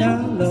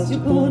now? Lost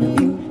your point of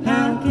view.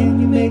 How can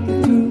you make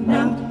it through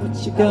now?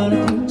 What you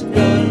gonna do? What you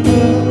gonna do?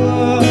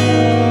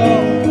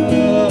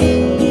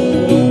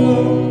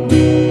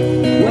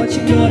 What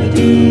you gonna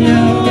do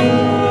now?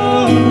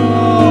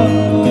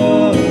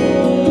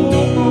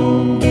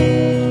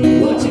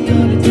 What you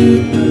gonna do?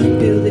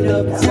 Build it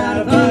up inside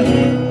of our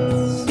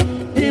heads,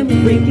 then we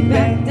bring it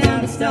back down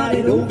and start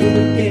it over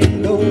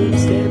again. No,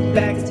 step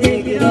back and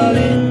take it all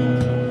in,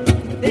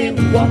 then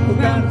we walk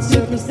around in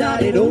circles,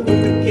 start it over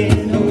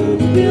again. Oh,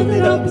 build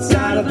it up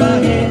inside of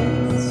our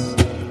heads,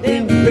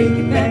 then we bring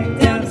it back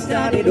down and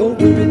start it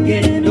over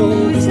again.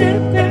 Oh,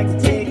 step back and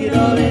take it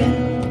all in,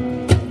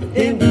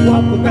 then we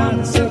walk around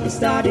in circles,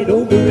 start it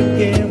over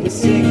again. We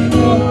sing,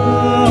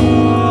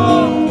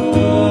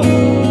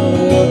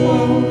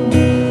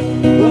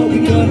 what we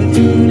gonna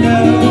do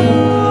now?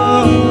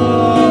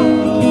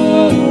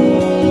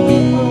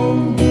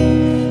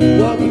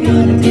 What we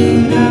gonna do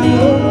now?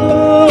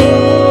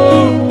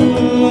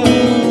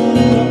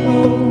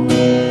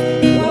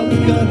 What we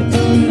gonna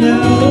do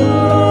now?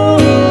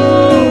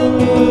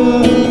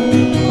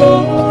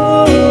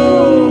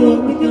 What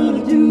we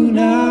gonna do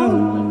now?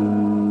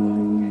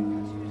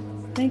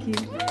 Thank you.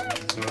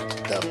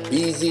 The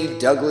Beezy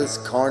Douglas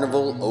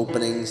Carnival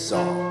opening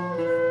song.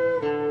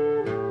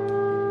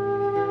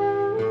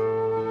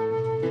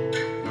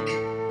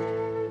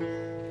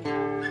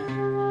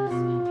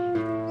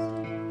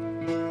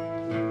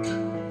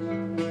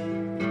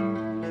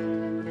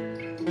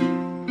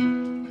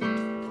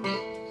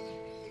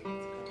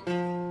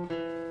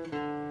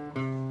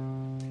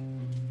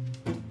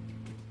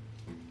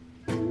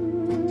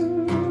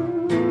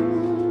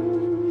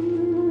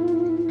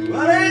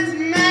 Well, it's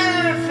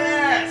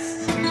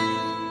manifest.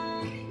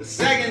 The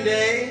second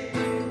day,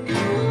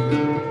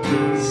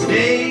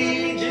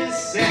 stage is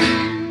set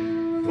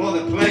for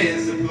the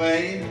players to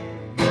play.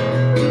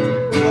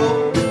 So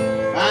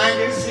find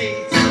your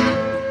seats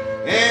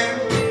and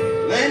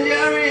lend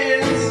your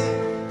ears,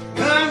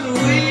 'cause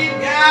we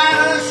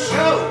got a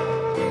show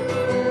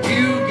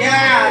you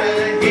gotta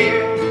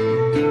hear.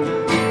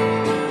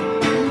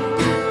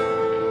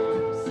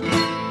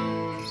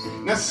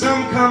 Now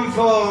some come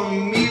for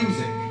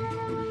music,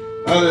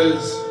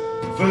 others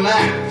for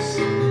laughs.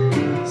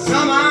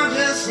 Some are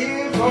just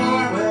here for,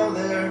 well,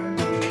 their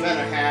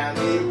better half.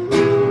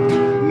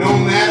 No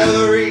matter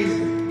the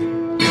reason,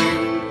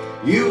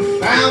 you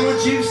found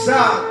what you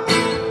sought,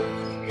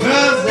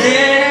 'cause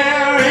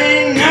there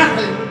ain't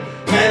nothing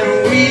that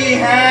we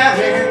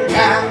haven't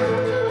got.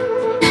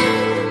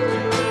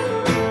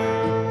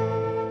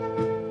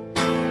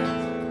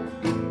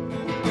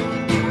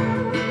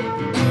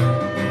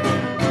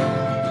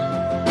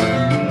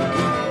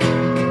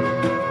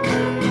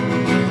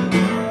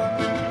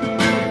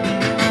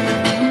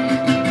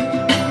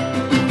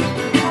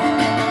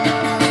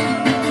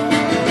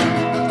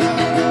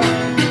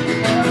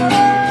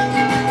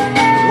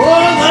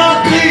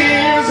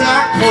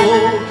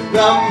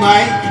 The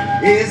mic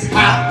is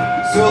hot,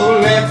 so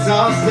let's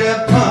all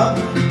step up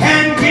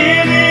and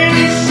give it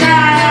a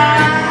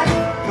shot.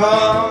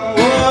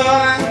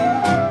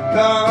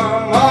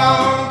 Come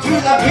on to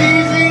the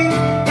Beezy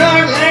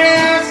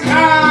Douglas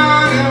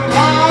Carnival.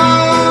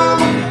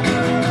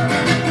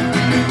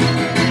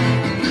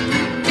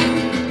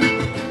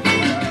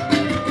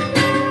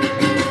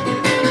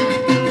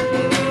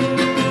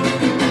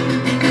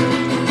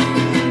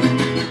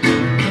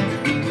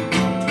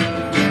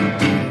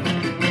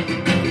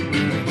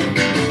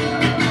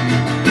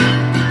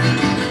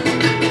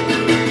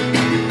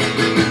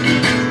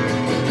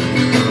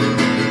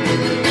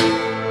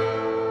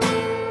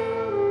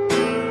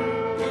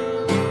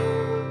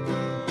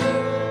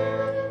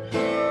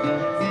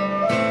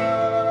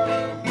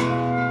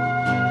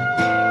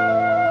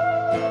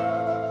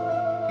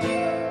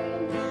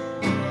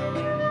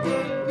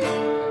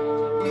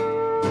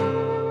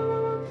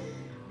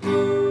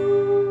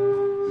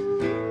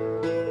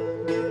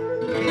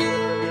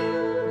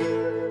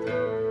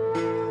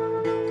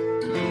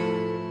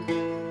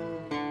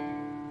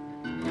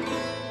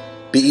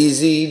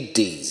 Beezy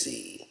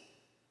Deezy.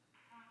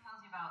 Everyone tells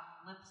you about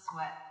lip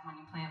sweat when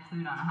you play a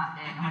flute on a hot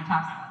day. No one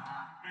talks about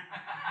that.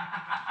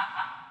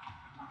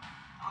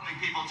 I don't think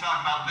people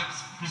talk about lip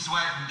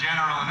sweat in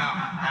general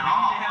at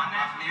all on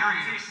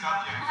myriad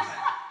subjects.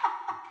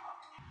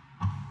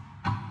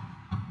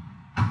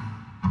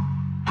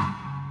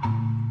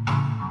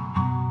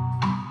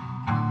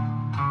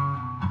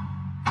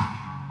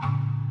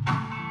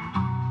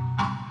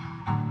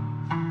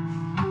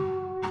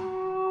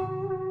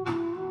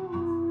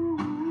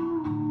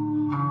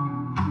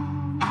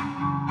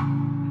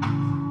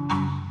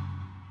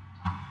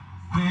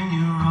 When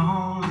your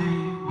only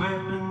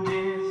weapon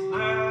is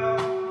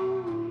love,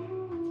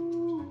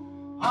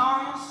 all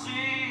you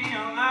see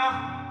in love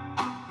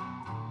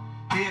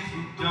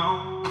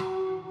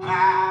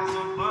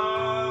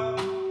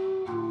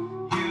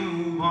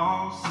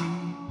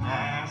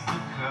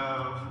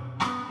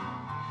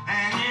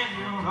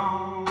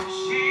gonna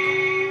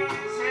shield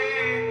his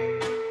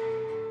head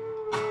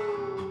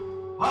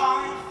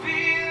while you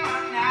feel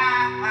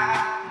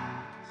nice.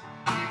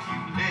 If you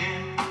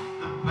let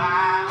the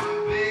Bible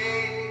be,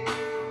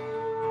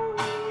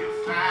 you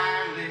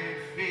finally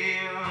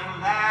feel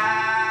alive.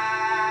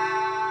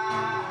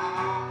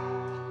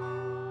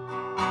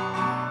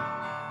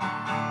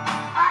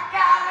 I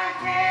got a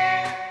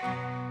head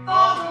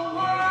for the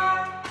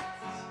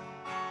words,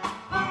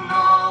 but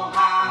no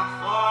heart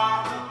for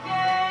the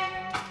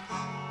games.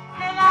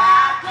 And I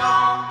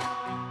don't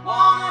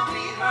wanna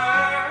be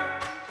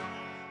hurt,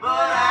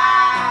 but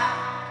I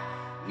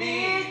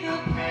need the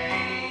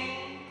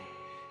pain.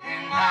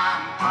 And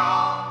I'm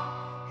caught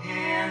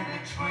in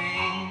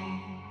between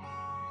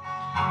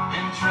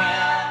and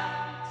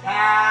trapped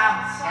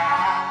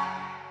outside.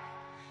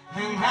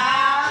 And I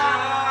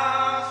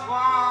just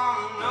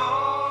wanna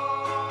know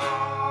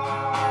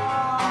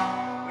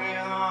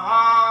where the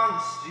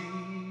honesty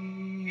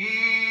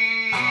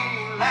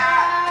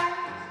lies.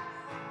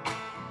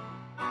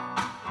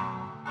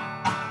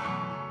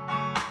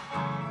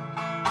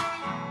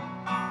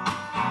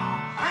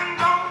 And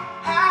don't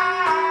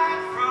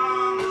hide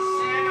from the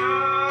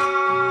sinner,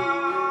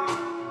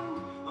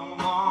 the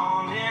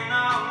one in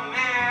the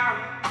mirror.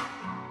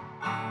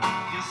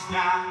 You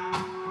stop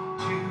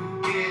to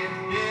get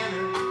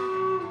dinner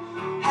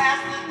as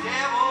the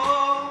devil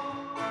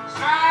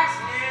strikes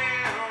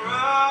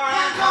nearer.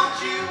 And don't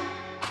you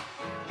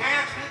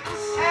dance with the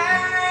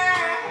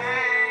saints,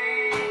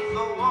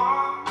 the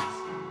ones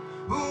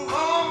who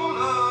won't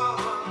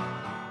love.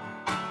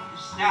 You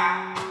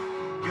stop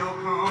your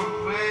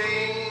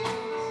complaints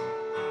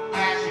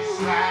as you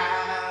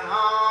slide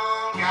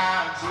on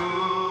God's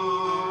road.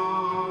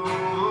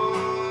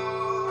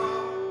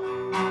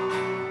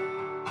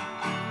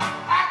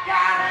 I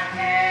got a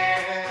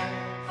head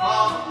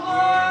for the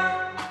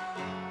words,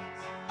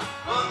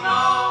 but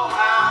no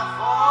heart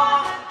for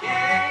the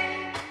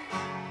games.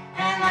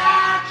 And I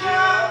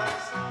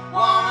just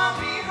wanna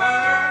be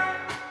heard,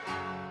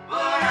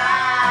 but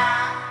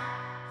I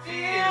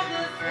feel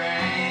the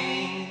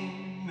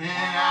flame.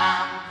 And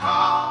I'm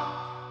caught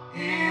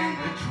in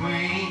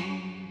between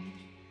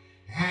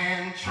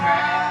and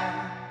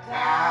trapped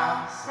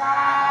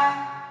outside.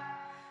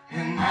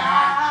 And I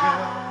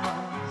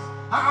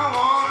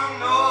wanna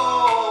know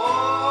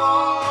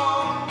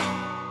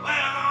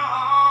where the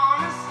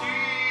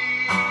honesty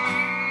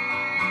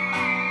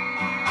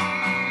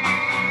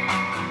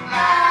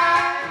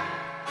lies,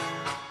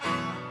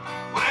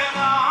 where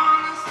the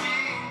honesty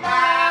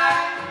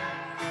lies,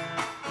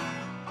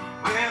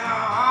 where the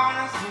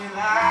honesty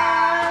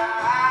lies,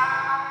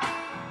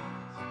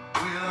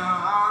 where the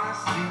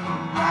honesty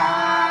lies.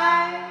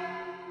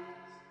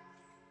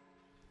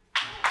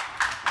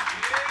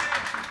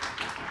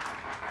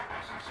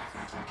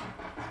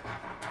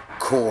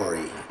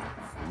 Corey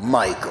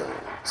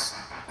Michaels.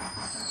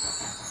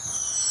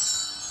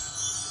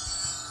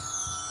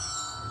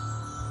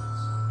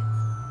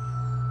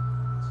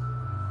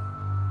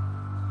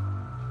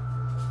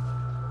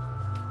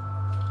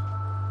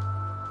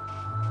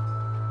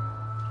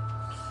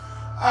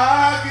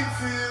 I can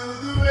feel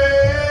the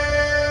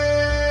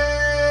rain.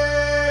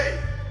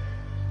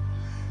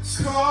 It's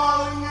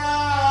calling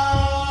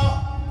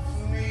out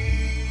for me.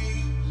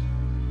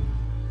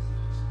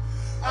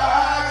 I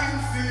can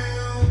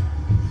feel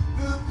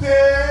the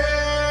pain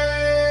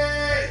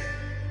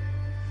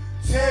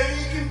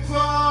taking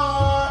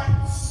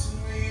parts of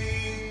me.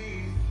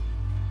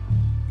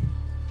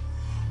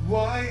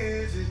 Why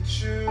is it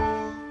true?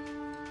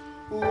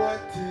 What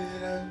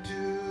did I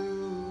do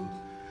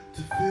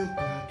to feel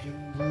black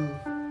and blue?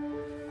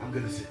 I'm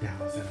gonna sit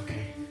down, is that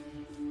okay?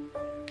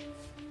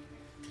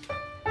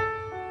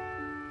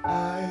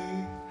 I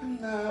am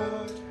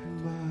not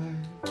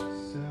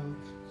myself,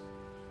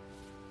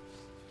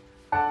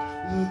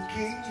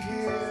 looking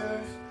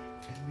here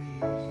at me.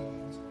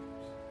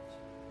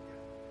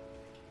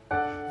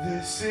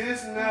 This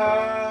is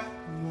not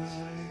my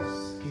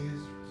skin.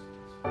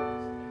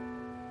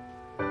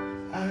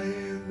 I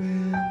am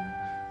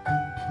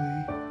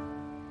incomplete.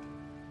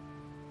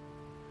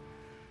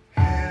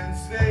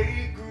 Hands they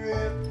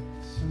grip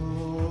so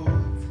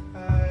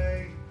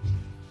tight,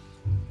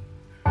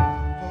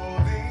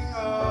 holding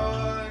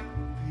on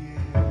the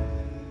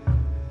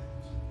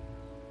edge,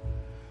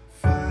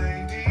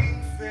 finding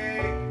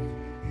faith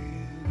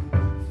in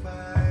the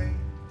fight,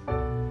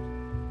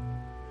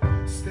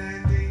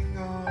 standing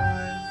on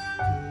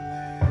the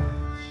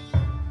ledge.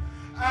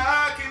 I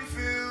can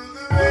feel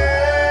the rain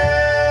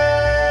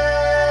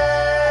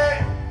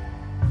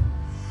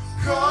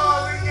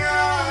calling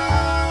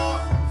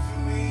out for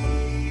me.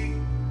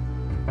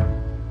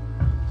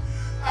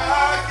 I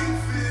can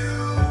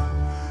feel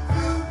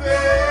the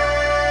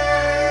pain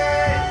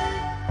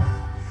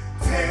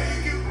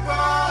taking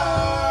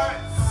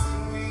parts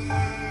of me.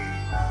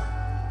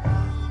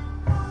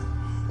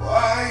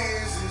 Why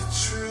is it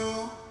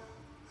true?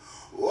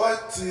 What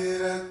did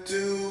I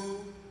do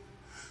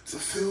to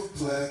feel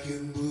black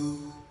and blue?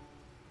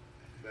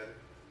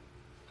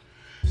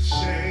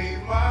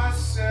 Shame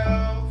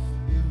myself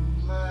in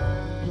black.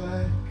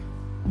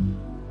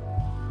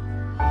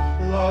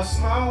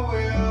 lost my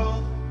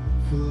will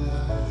for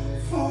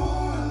life.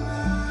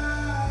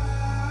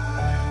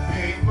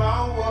 Paint my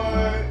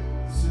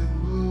words in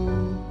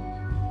blue.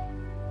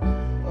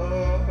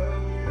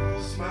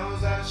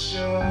 Smiles that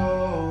show a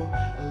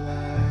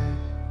light.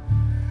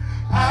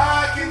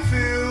 I can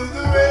feel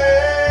the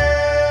rain.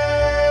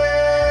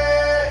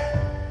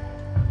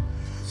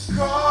 It's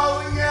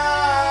calling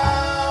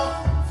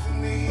out for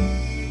me.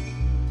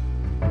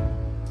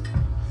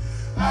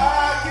 I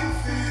can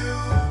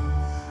feel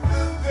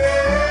the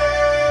pain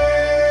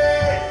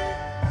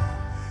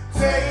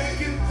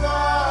taking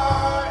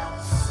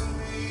thoughts in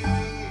me.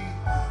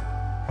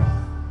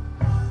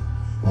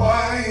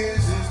 Why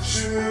is it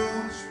true?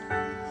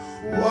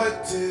 What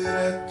did I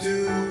do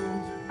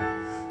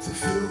to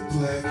feel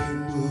black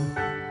and blue?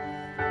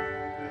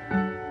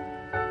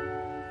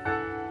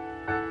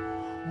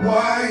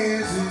 Why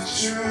is it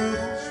true?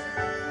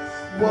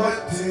 What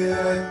did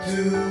I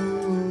do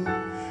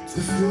to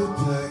feel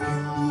black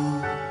and blue?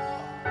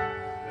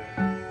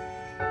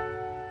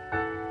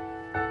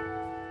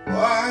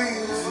 Why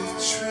is it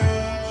true?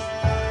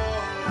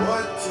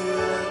 What did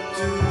I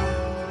do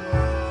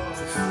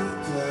to feel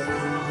black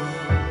and blue?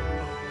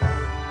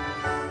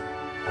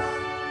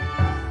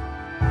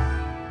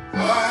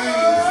 Why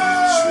is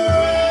it true?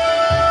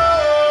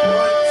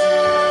 What did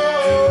I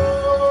do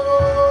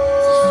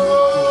to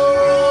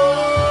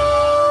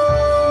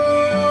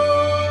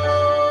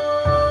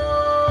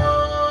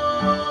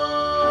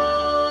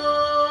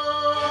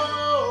feel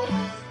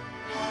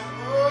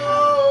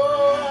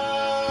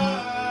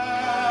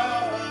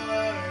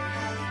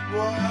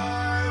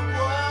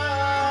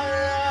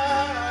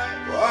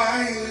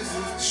Why is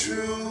it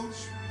true?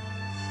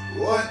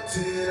 What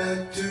did I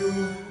do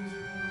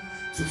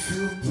to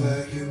feel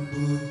black and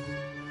blue?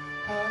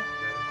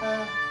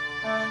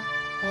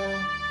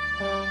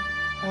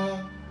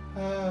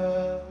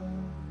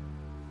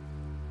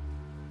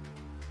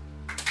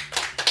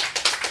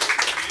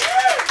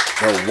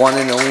 The one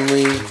and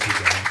only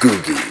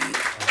Googie.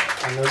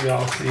 I know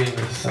y'all seeing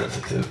this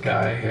sensitive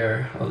guy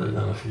here, other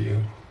than a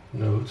few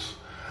notes.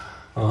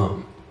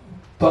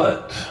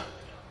 But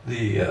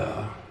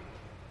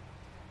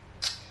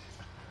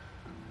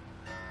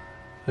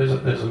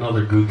there's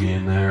another Googie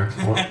in there.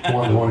 The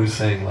one who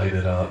sang "Light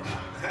It Up."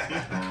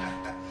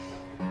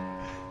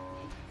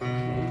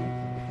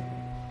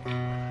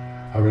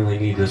 I really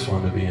need this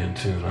one to be in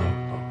tune.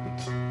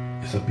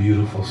 It's a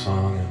beautiful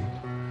song, and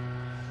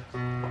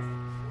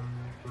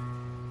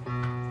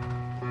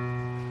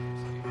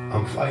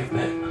I'm fighting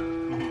it.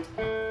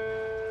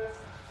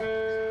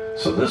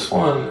 So this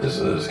one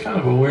is kind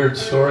of a weird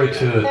story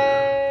to it.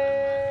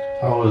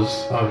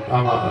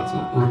 I'm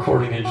a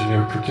recording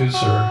engineer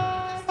producer.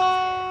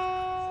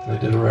 I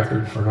did a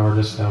record for an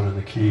artist down in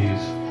the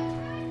Keys.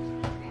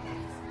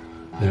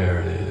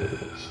 There it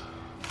is.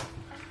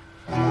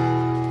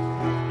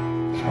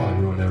 Probably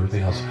ruined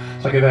everything else.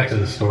 So I'll get back to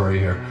the story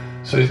here.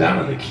 So he's down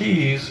in the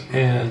Keys,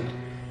 and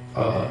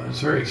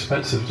it's very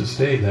expensive to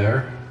stay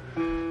there.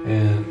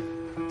 And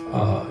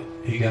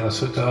he got us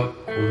hooked up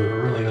with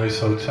a really nice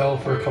hotel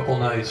for a couple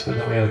nights, but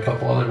then we had a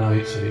couple other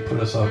nights, and he put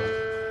us up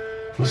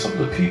with some of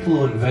the people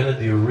who invented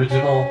the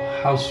original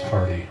house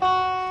party.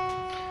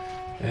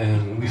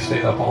 And we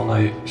stayed up all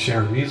night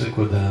sharing music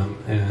with them,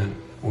 and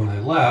when I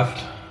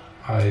left,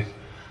 I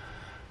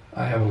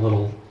have a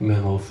little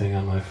memo thing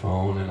on my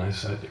phone, and I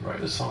said,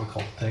 write a song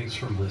called Thanks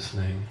for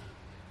Listening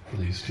for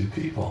these two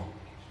people,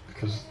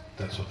 because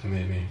that's what they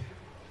made me,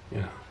 you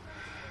know.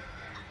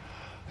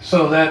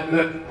 So that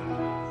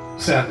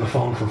sat in the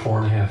phone for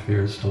 4.5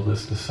 years till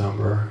this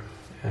December,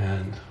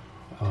 and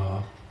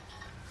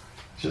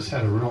just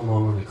had a real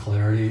moment of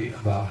clarity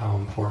about how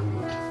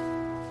important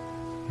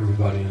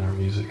everybody in our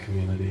music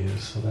community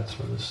is. So that's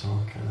where this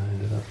song kind of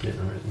ended up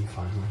getting written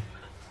finally.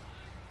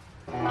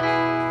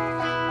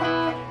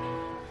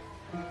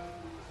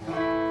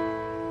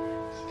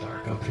 It's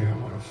dark up here. I'm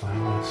going to find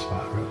that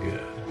spot real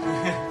good.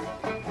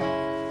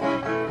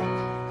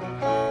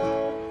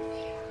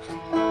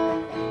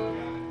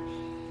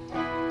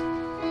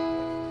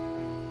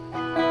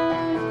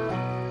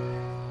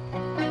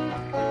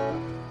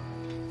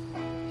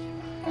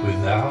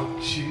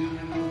 Without you,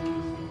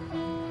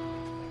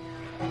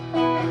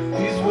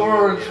 these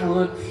words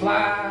would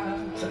fly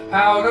to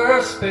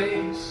outer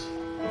space,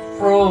 a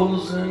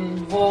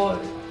frozen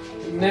void,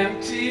 an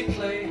empty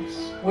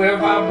place where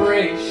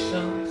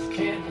vibrations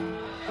can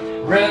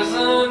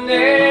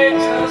resonate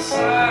to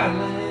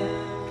silence.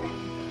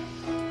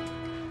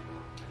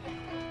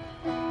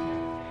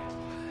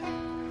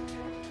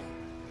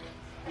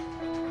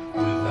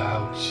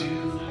 Without you,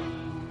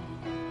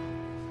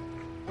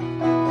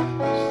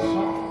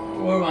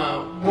 where my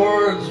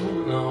words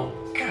would know.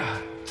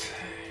 God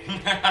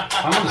dang.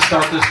 I'm going to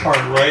start this part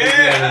right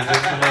again in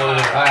just another.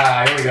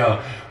 Here we go.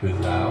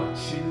 Without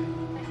you,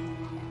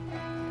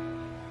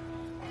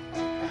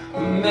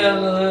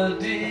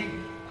 melody,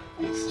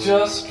 it's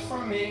just for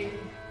me.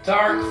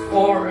 Dark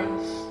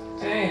forest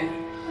and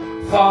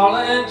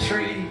fallen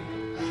tree.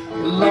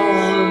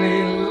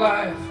 Lonely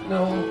life,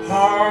 no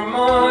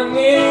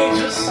harmony,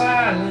 just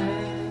silence.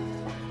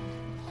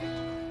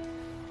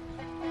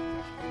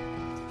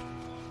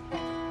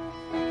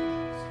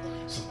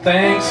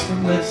 Thanks for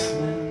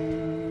listening.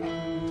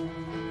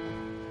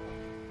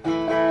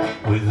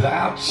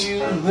 Without you,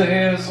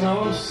 there's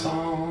no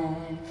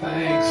song.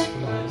 Thanks for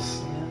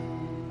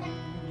listening.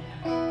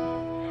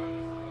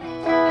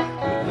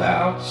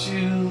 Without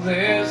you,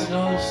 there's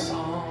no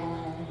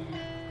song.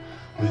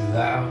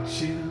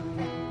 Without you,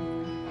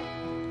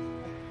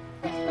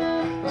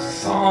 a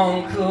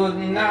song could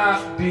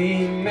not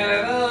be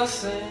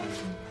medicine.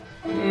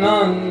 An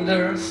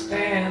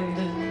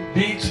understanding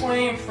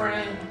between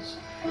friends,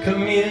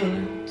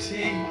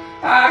 community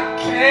I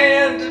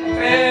can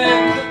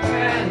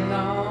depend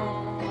on.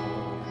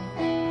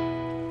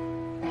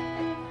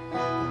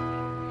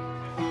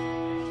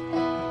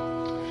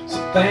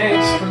 So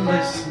thanks for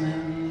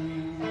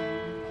listening.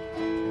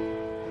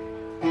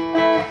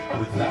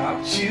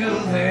 Without you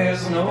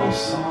there's no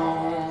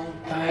song.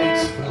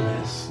 Thanks for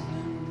listening.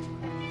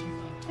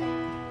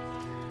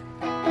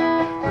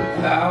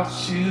 Without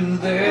you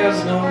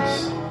there's no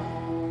song.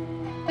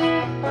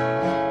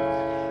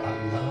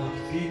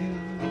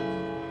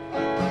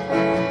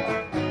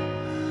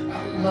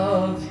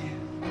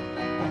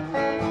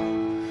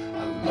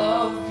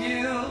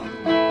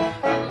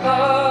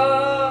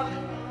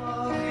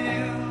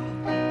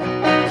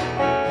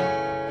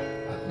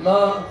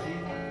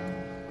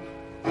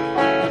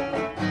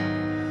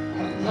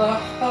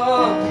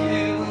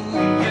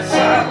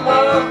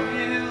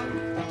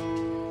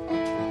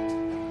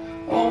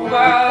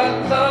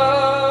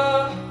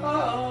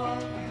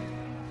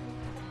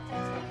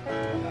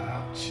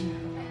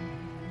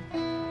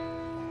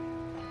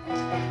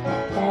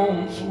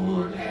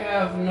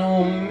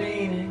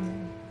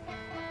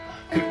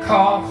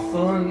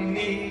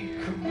 Cacophony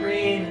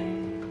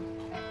careening,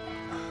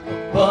 a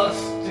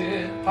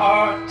busted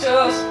heart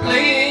just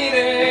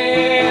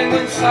bleeding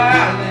in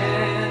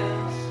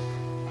silence.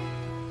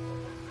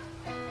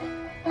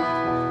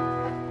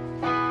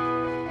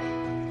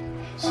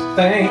 So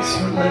thanks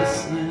for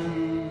listening.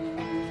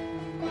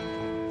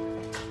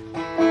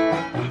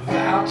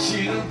 Without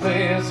you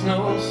there's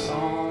no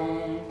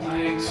song.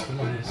 Thanks for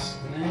listening.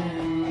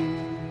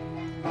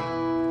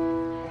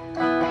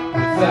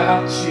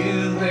 Without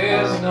you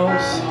there's no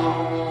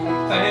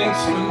song.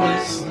 Thanks for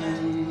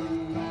listening.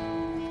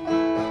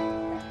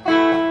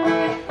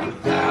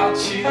 Without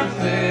you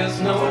there's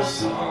no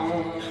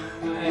song.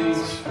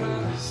 Thanks for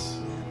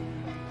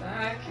listening.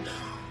 Thank you.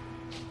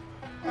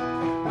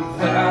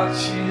 Without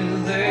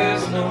you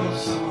there's no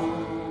song.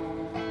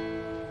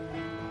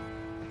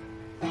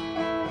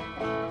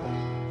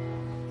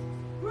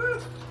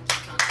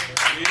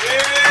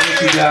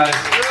 Thank you guys. It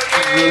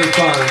was really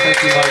fun. Thank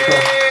you,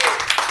 Michael.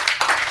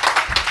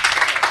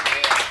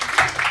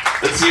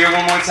 Let's hear it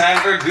one more time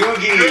for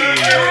Googie.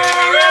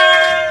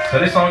 So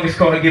this song is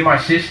called Get My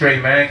Shit Straight,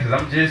 man, because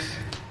I'm just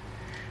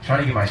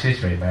trying to get my shit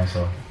straight, man.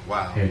 So,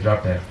 wow. Here,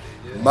 drop that.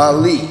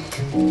 Malik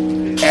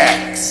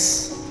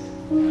X.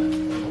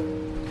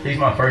 This is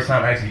my first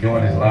time actually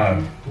doing this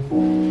live.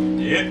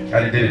 Yeah.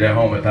 I done did it at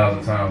home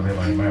 1,000 times. They're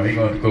like, man, we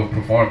going to go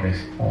perform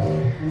this.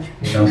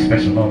 You know,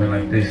 special moment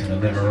like this in the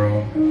living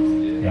room.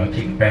 Y'all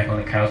kicking back on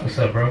the couch. What's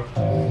up, bro?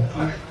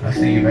 I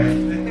see you,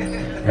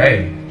 man.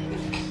 Hey.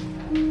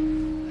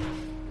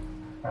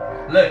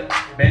 Look,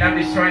 man, I'm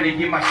just trying to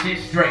get my shit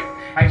straight.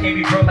 I can't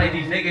be broke like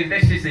these niggas,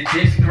 that's just a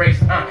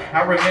disgrace.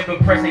 I remember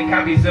pressing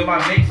copies of my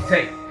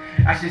mixtape.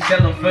 I should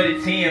sell them for the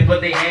 10,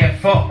 but they had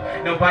fault.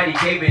 Nobody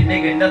gave a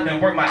nigga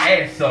nothing, worked my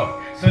ass off.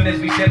 Soon as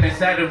we step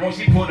inside the room,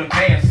 she pulled them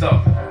pants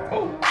off.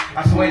 Ooh,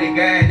 I swear to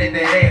God, let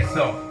that ass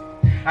off.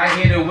 I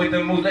hit her with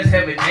the move, let's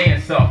have a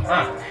dance off.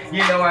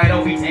 You know I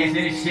don't be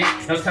dancing and shit.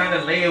 No time to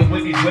lay up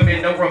with these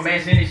women, no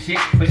romancing and shit.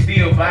 But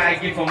still buy a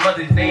gift for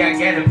Mother's Day, I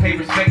gotta pay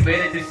respect. But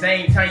at the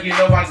same time, you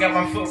know I got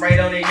my foot right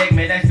on their neck,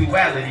 man, that's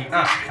duality.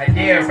 I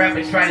dare a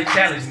rapper try to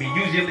challenge me.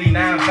 Usually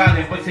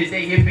non-violent, but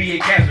today it be a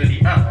casualty.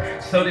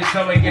 So this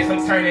summer, guess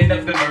I'm turning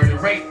up the murder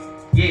rate.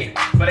 Yeah,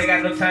 but I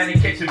got no time to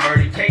catch a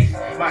murder case.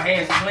 My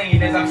hands clean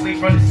as I sleep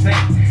from the sink.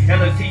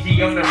 LOTG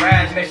on the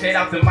rise, man, shout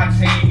out to my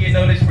team. You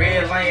know this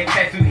red lion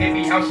tattoo hit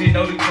me, how shit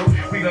know the crew.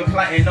 We been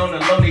plotting on the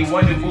low, they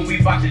wonder what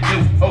we about to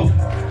do. Oh,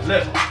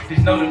 look,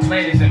 just know the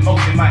plan is in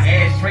motion. My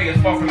ashtray is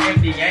far from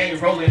empty, I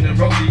ain't rolling the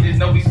roasted. Just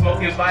know we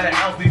smoking by the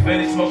ounce, we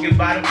finish smoking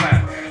by the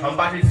pound. I'm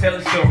about to tell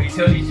a story,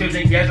 tell these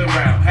children gather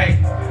round. Hey,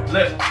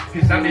 look,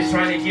 cause I'm just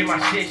trying to get my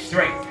shit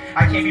straight.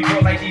 I can't be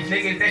broke like these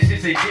niggas, that's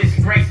just a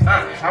disgrace.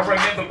 I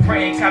remember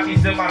praying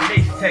copies of my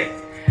mixtape.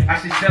 I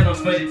should sell them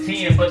for the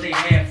 10, but they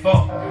had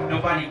fault.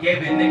 Nobody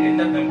gave a nigga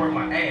nothing, worked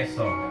my ass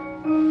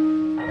off.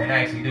 And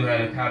I actually do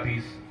have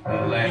copies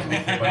of the last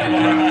week, but they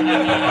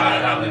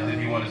dropped for $5 if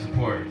you want to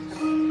support it.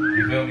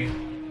 You feel me?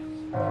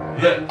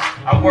 Look,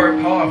 I work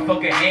hard,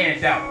 fuck a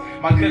hand out.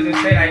 My cousin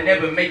said I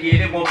never make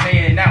it, it won't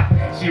pan out.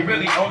 She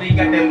really only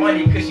got that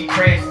money cause she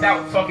crashed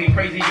out. Talking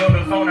crazy on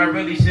the phone, I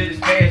really should've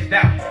spazzed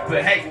out.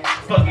 But hey,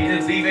 fuck it,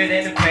 just leave it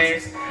in the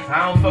past.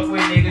 I don't fuck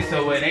with niggas,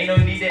 so it ain't no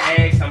need to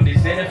ask. I'm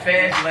just in a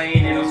fast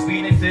lane and I'm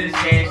speeding to this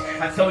cash.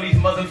 I told these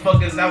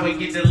motherfuckers I would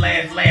get the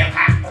last laugh.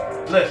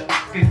 Ha! Look,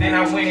 cause then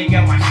I went and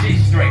got my shit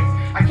straight.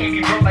 I can't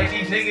be broke like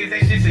these niggas,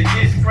 that's just a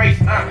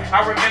disgrace.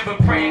 I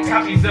remember praying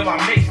copies of my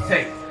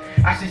mixtape.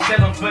 I should sell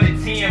them for the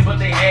 10, but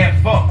they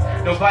had fuck.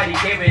 Nobody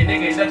gave a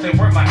nigga nothing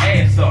worth my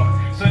ass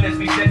off. Soon as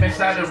we step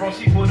inside the room,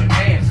 she pulled her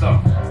pants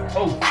off.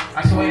 Oh,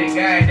 I swear to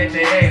God that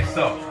ass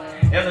off.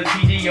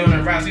 LTG on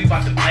the rounds, we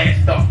about to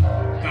blast off.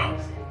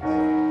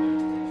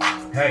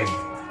 Hey,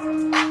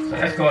 so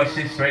that's called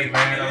shit straight,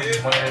 man. I was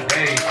just one of them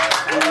days.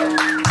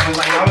 I was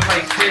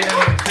like sitting on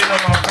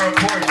my front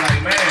porch,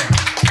 like, man,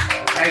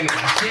 I get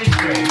my shit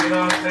straight, you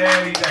know what I'm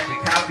saying? You got your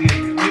copy of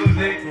your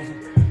music,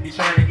 you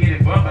trying to get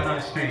it bumping on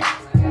the street.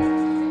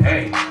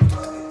 Hey,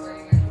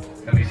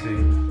 let me see.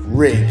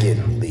 Rick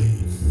and Leaf.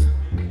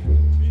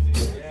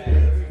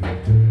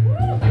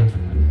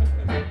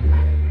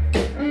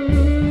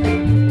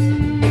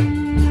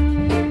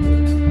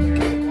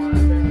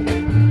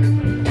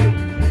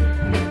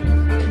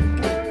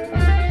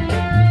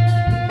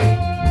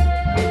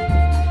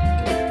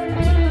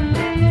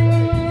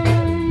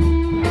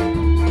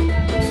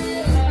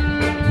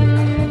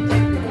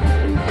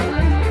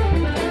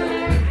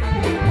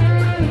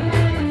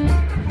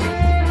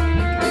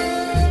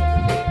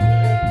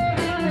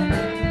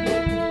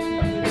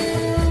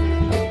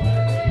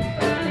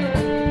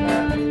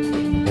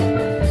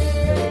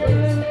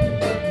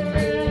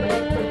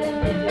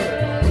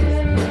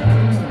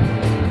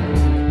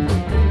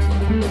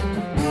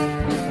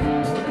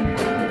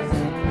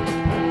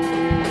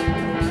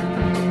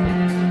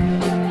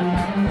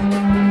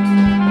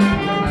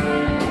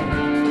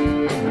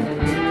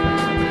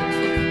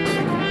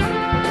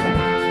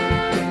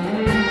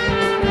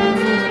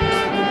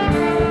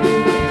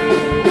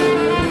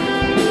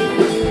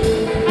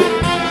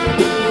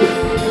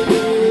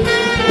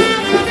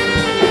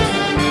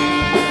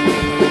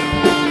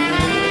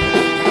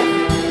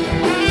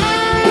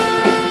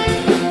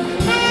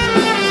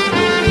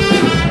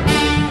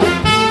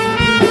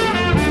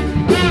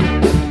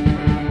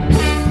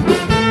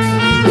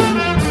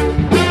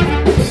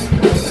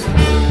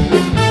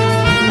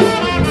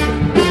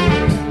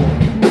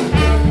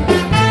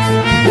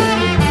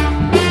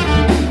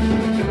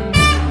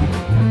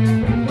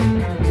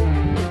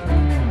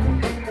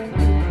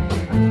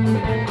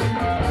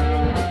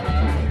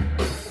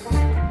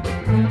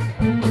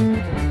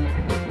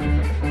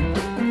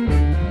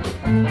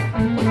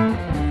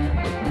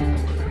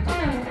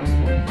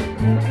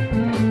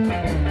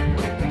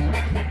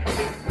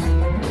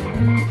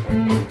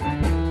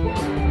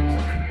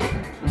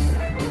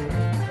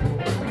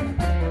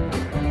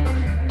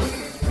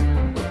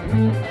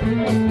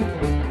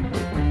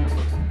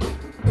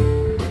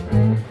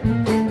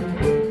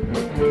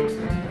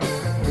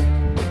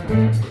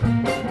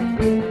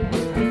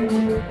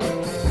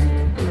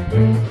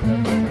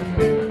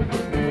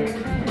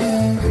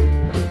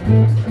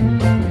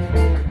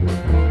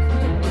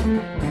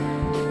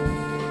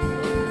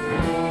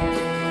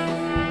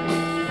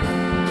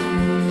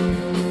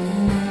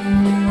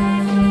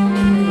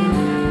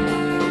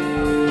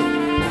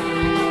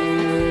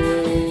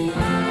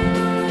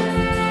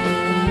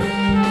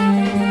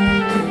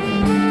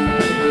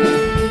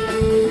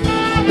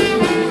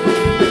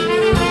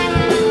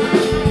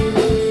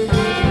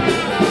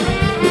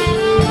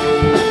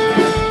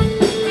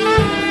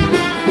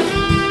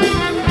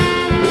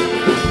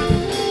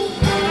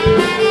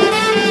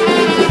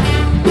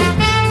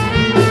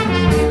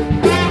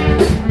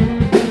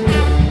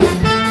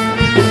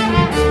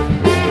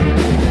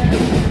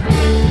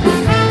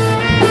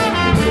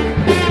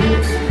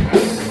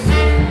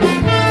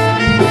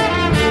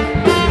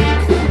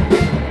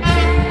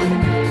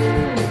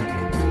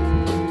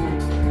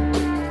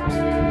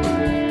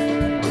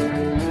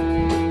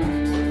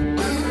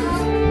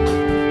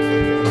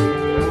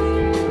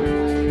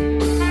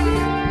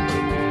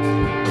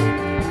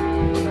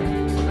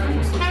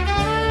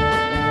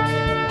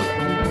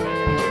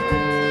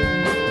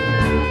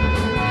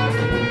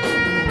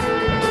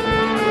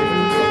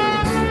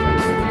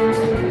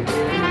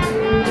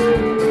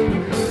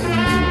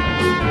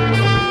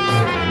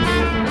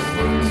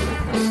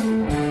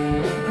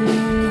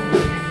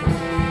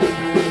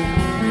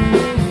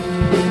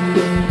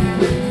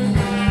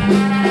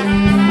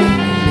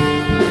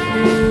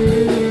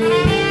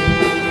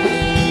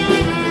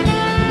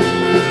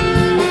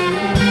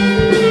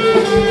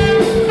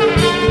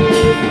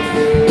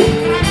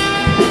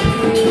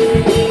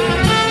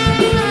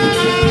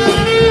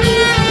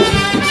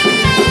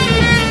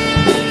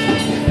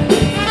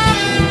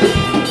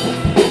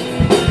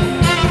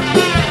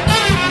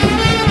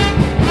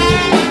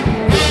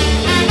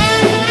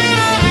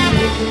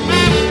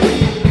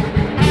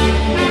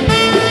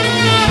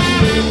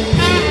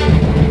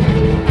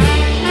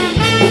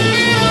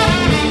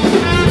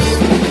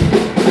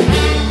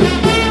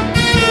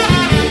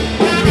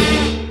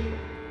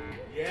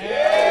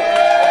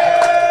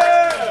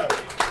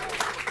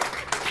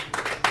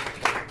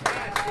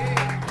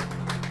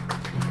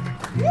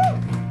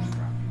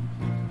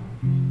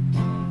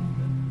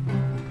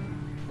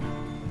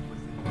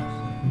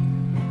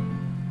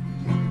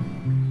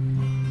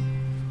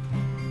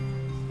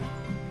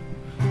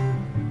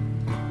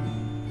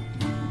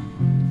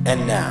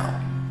 And now,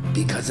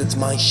 because it's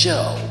my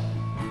show,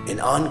 an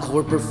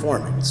encore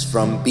performance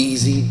from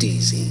BZ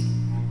DZ.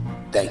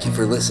 Thank you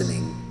for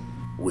listening.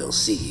 We'll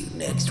see you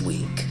next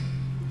week.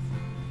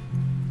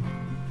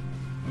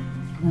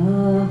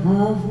 Love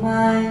of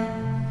mine,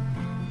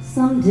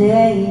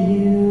 someday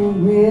you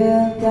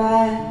will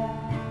die,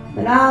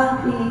 but I'll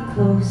be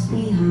close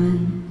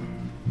behind.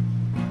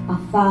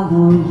 I'll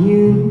follow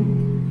you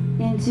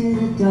into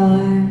the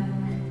dark.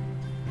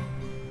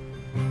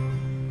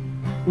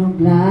 No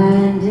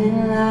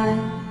blinding light,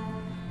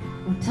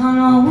 no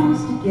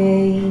tunnels to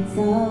gates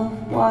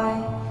of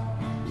white,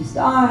 just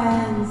our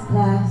hands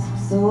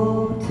clasped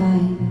so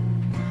tight,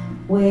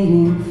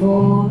 waiting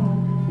for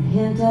a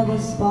hint of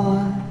a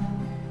spark.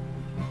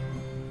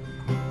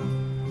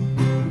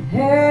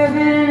 Heaven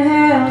and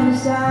hell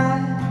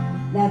decide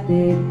that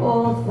they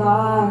both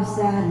are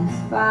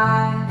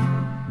satisfied.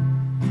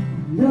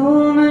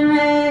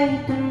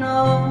 Illuminate the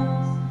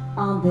nose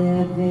on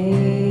their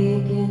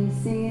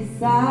vacancy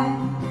side.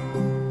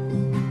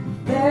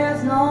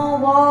 There's no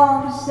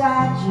one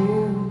beside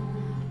you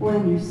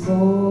when your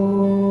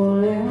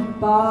soul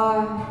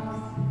embarks.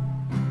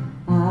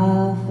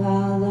 I'll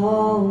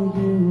follow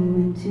you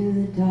into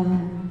the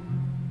dark.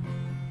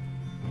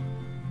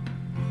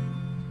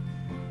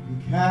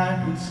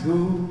 Catholic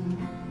school,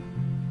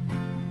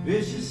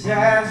 vicious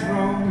as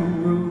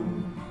Roman rule.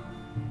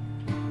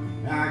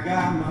 I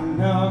got my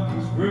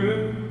knuckles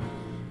bruised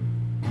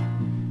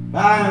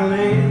by a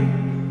lady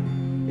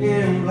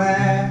in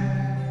black,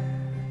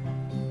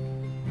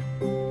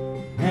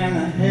 and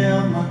I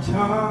held my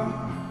tongue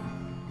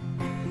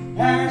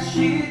as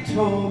she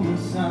told me,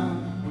 son,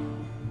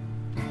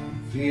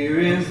 fear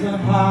is the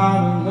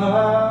heart of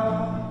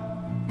love.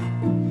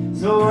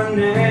 So I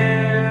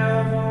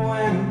never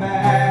went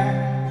back.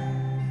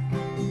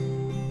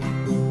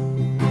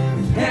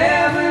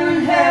 Heaven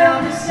and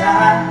hell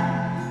decide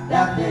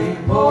that they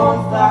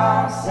both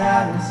are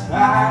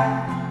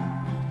satisfied.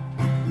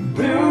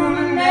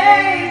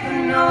 Ruminate the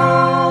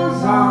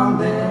nose on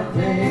their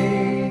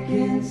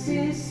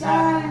vacancy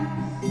side.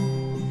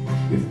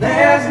 If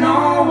there's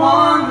no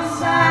one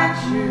beside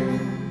you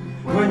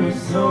when your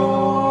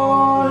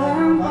soul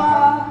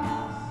embarks,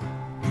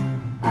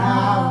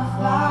 I'll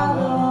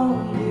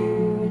follow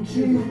you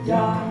into the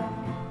dark.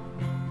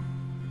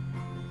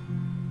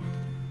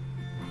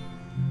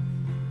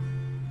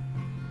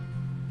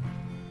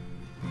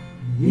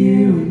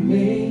 You and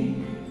me,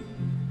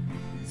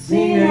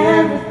 seen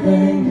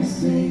everything to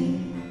see,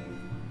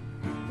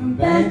 from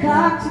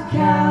Bangkok to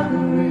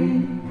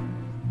Calgary,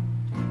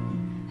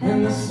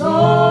 and the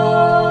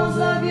soles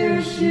of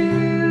your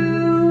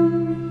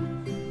shoes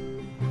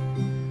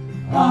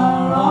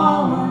are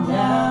all worn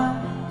down.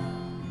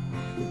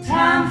 The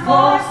time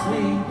for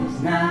sleep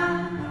is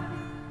now.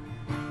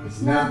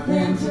 It's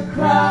nothing to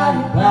cry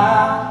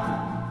about,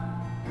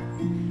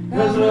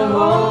 'cause we'll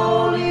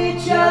hold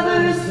each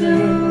other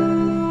soon.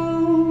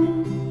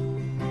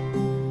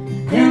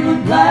 In the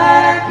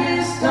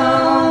blackest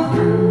of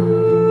rooms.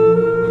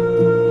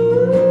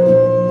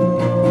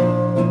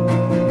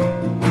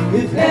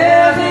 If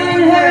heaven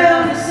and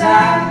hell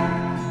decide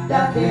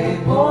that they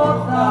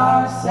both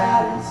are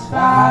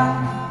satisfied,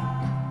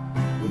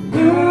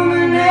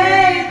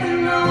 illuminate the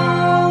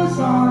nose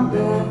on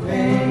their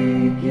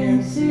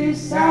vacancy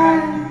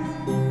side.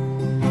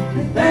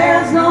 If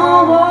there's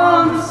no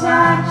one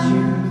beside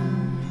you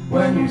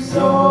when your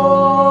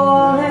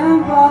soul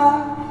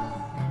embarks,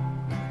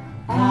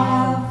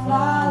 I'll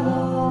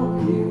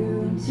follow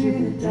you into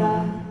the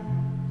dark.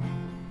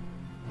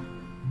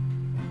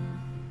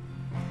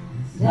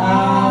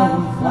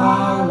 I'll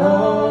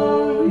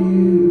follow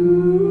you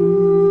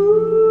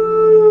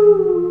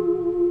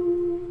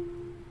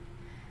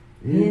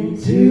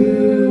into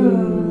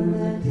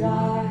the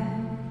dark.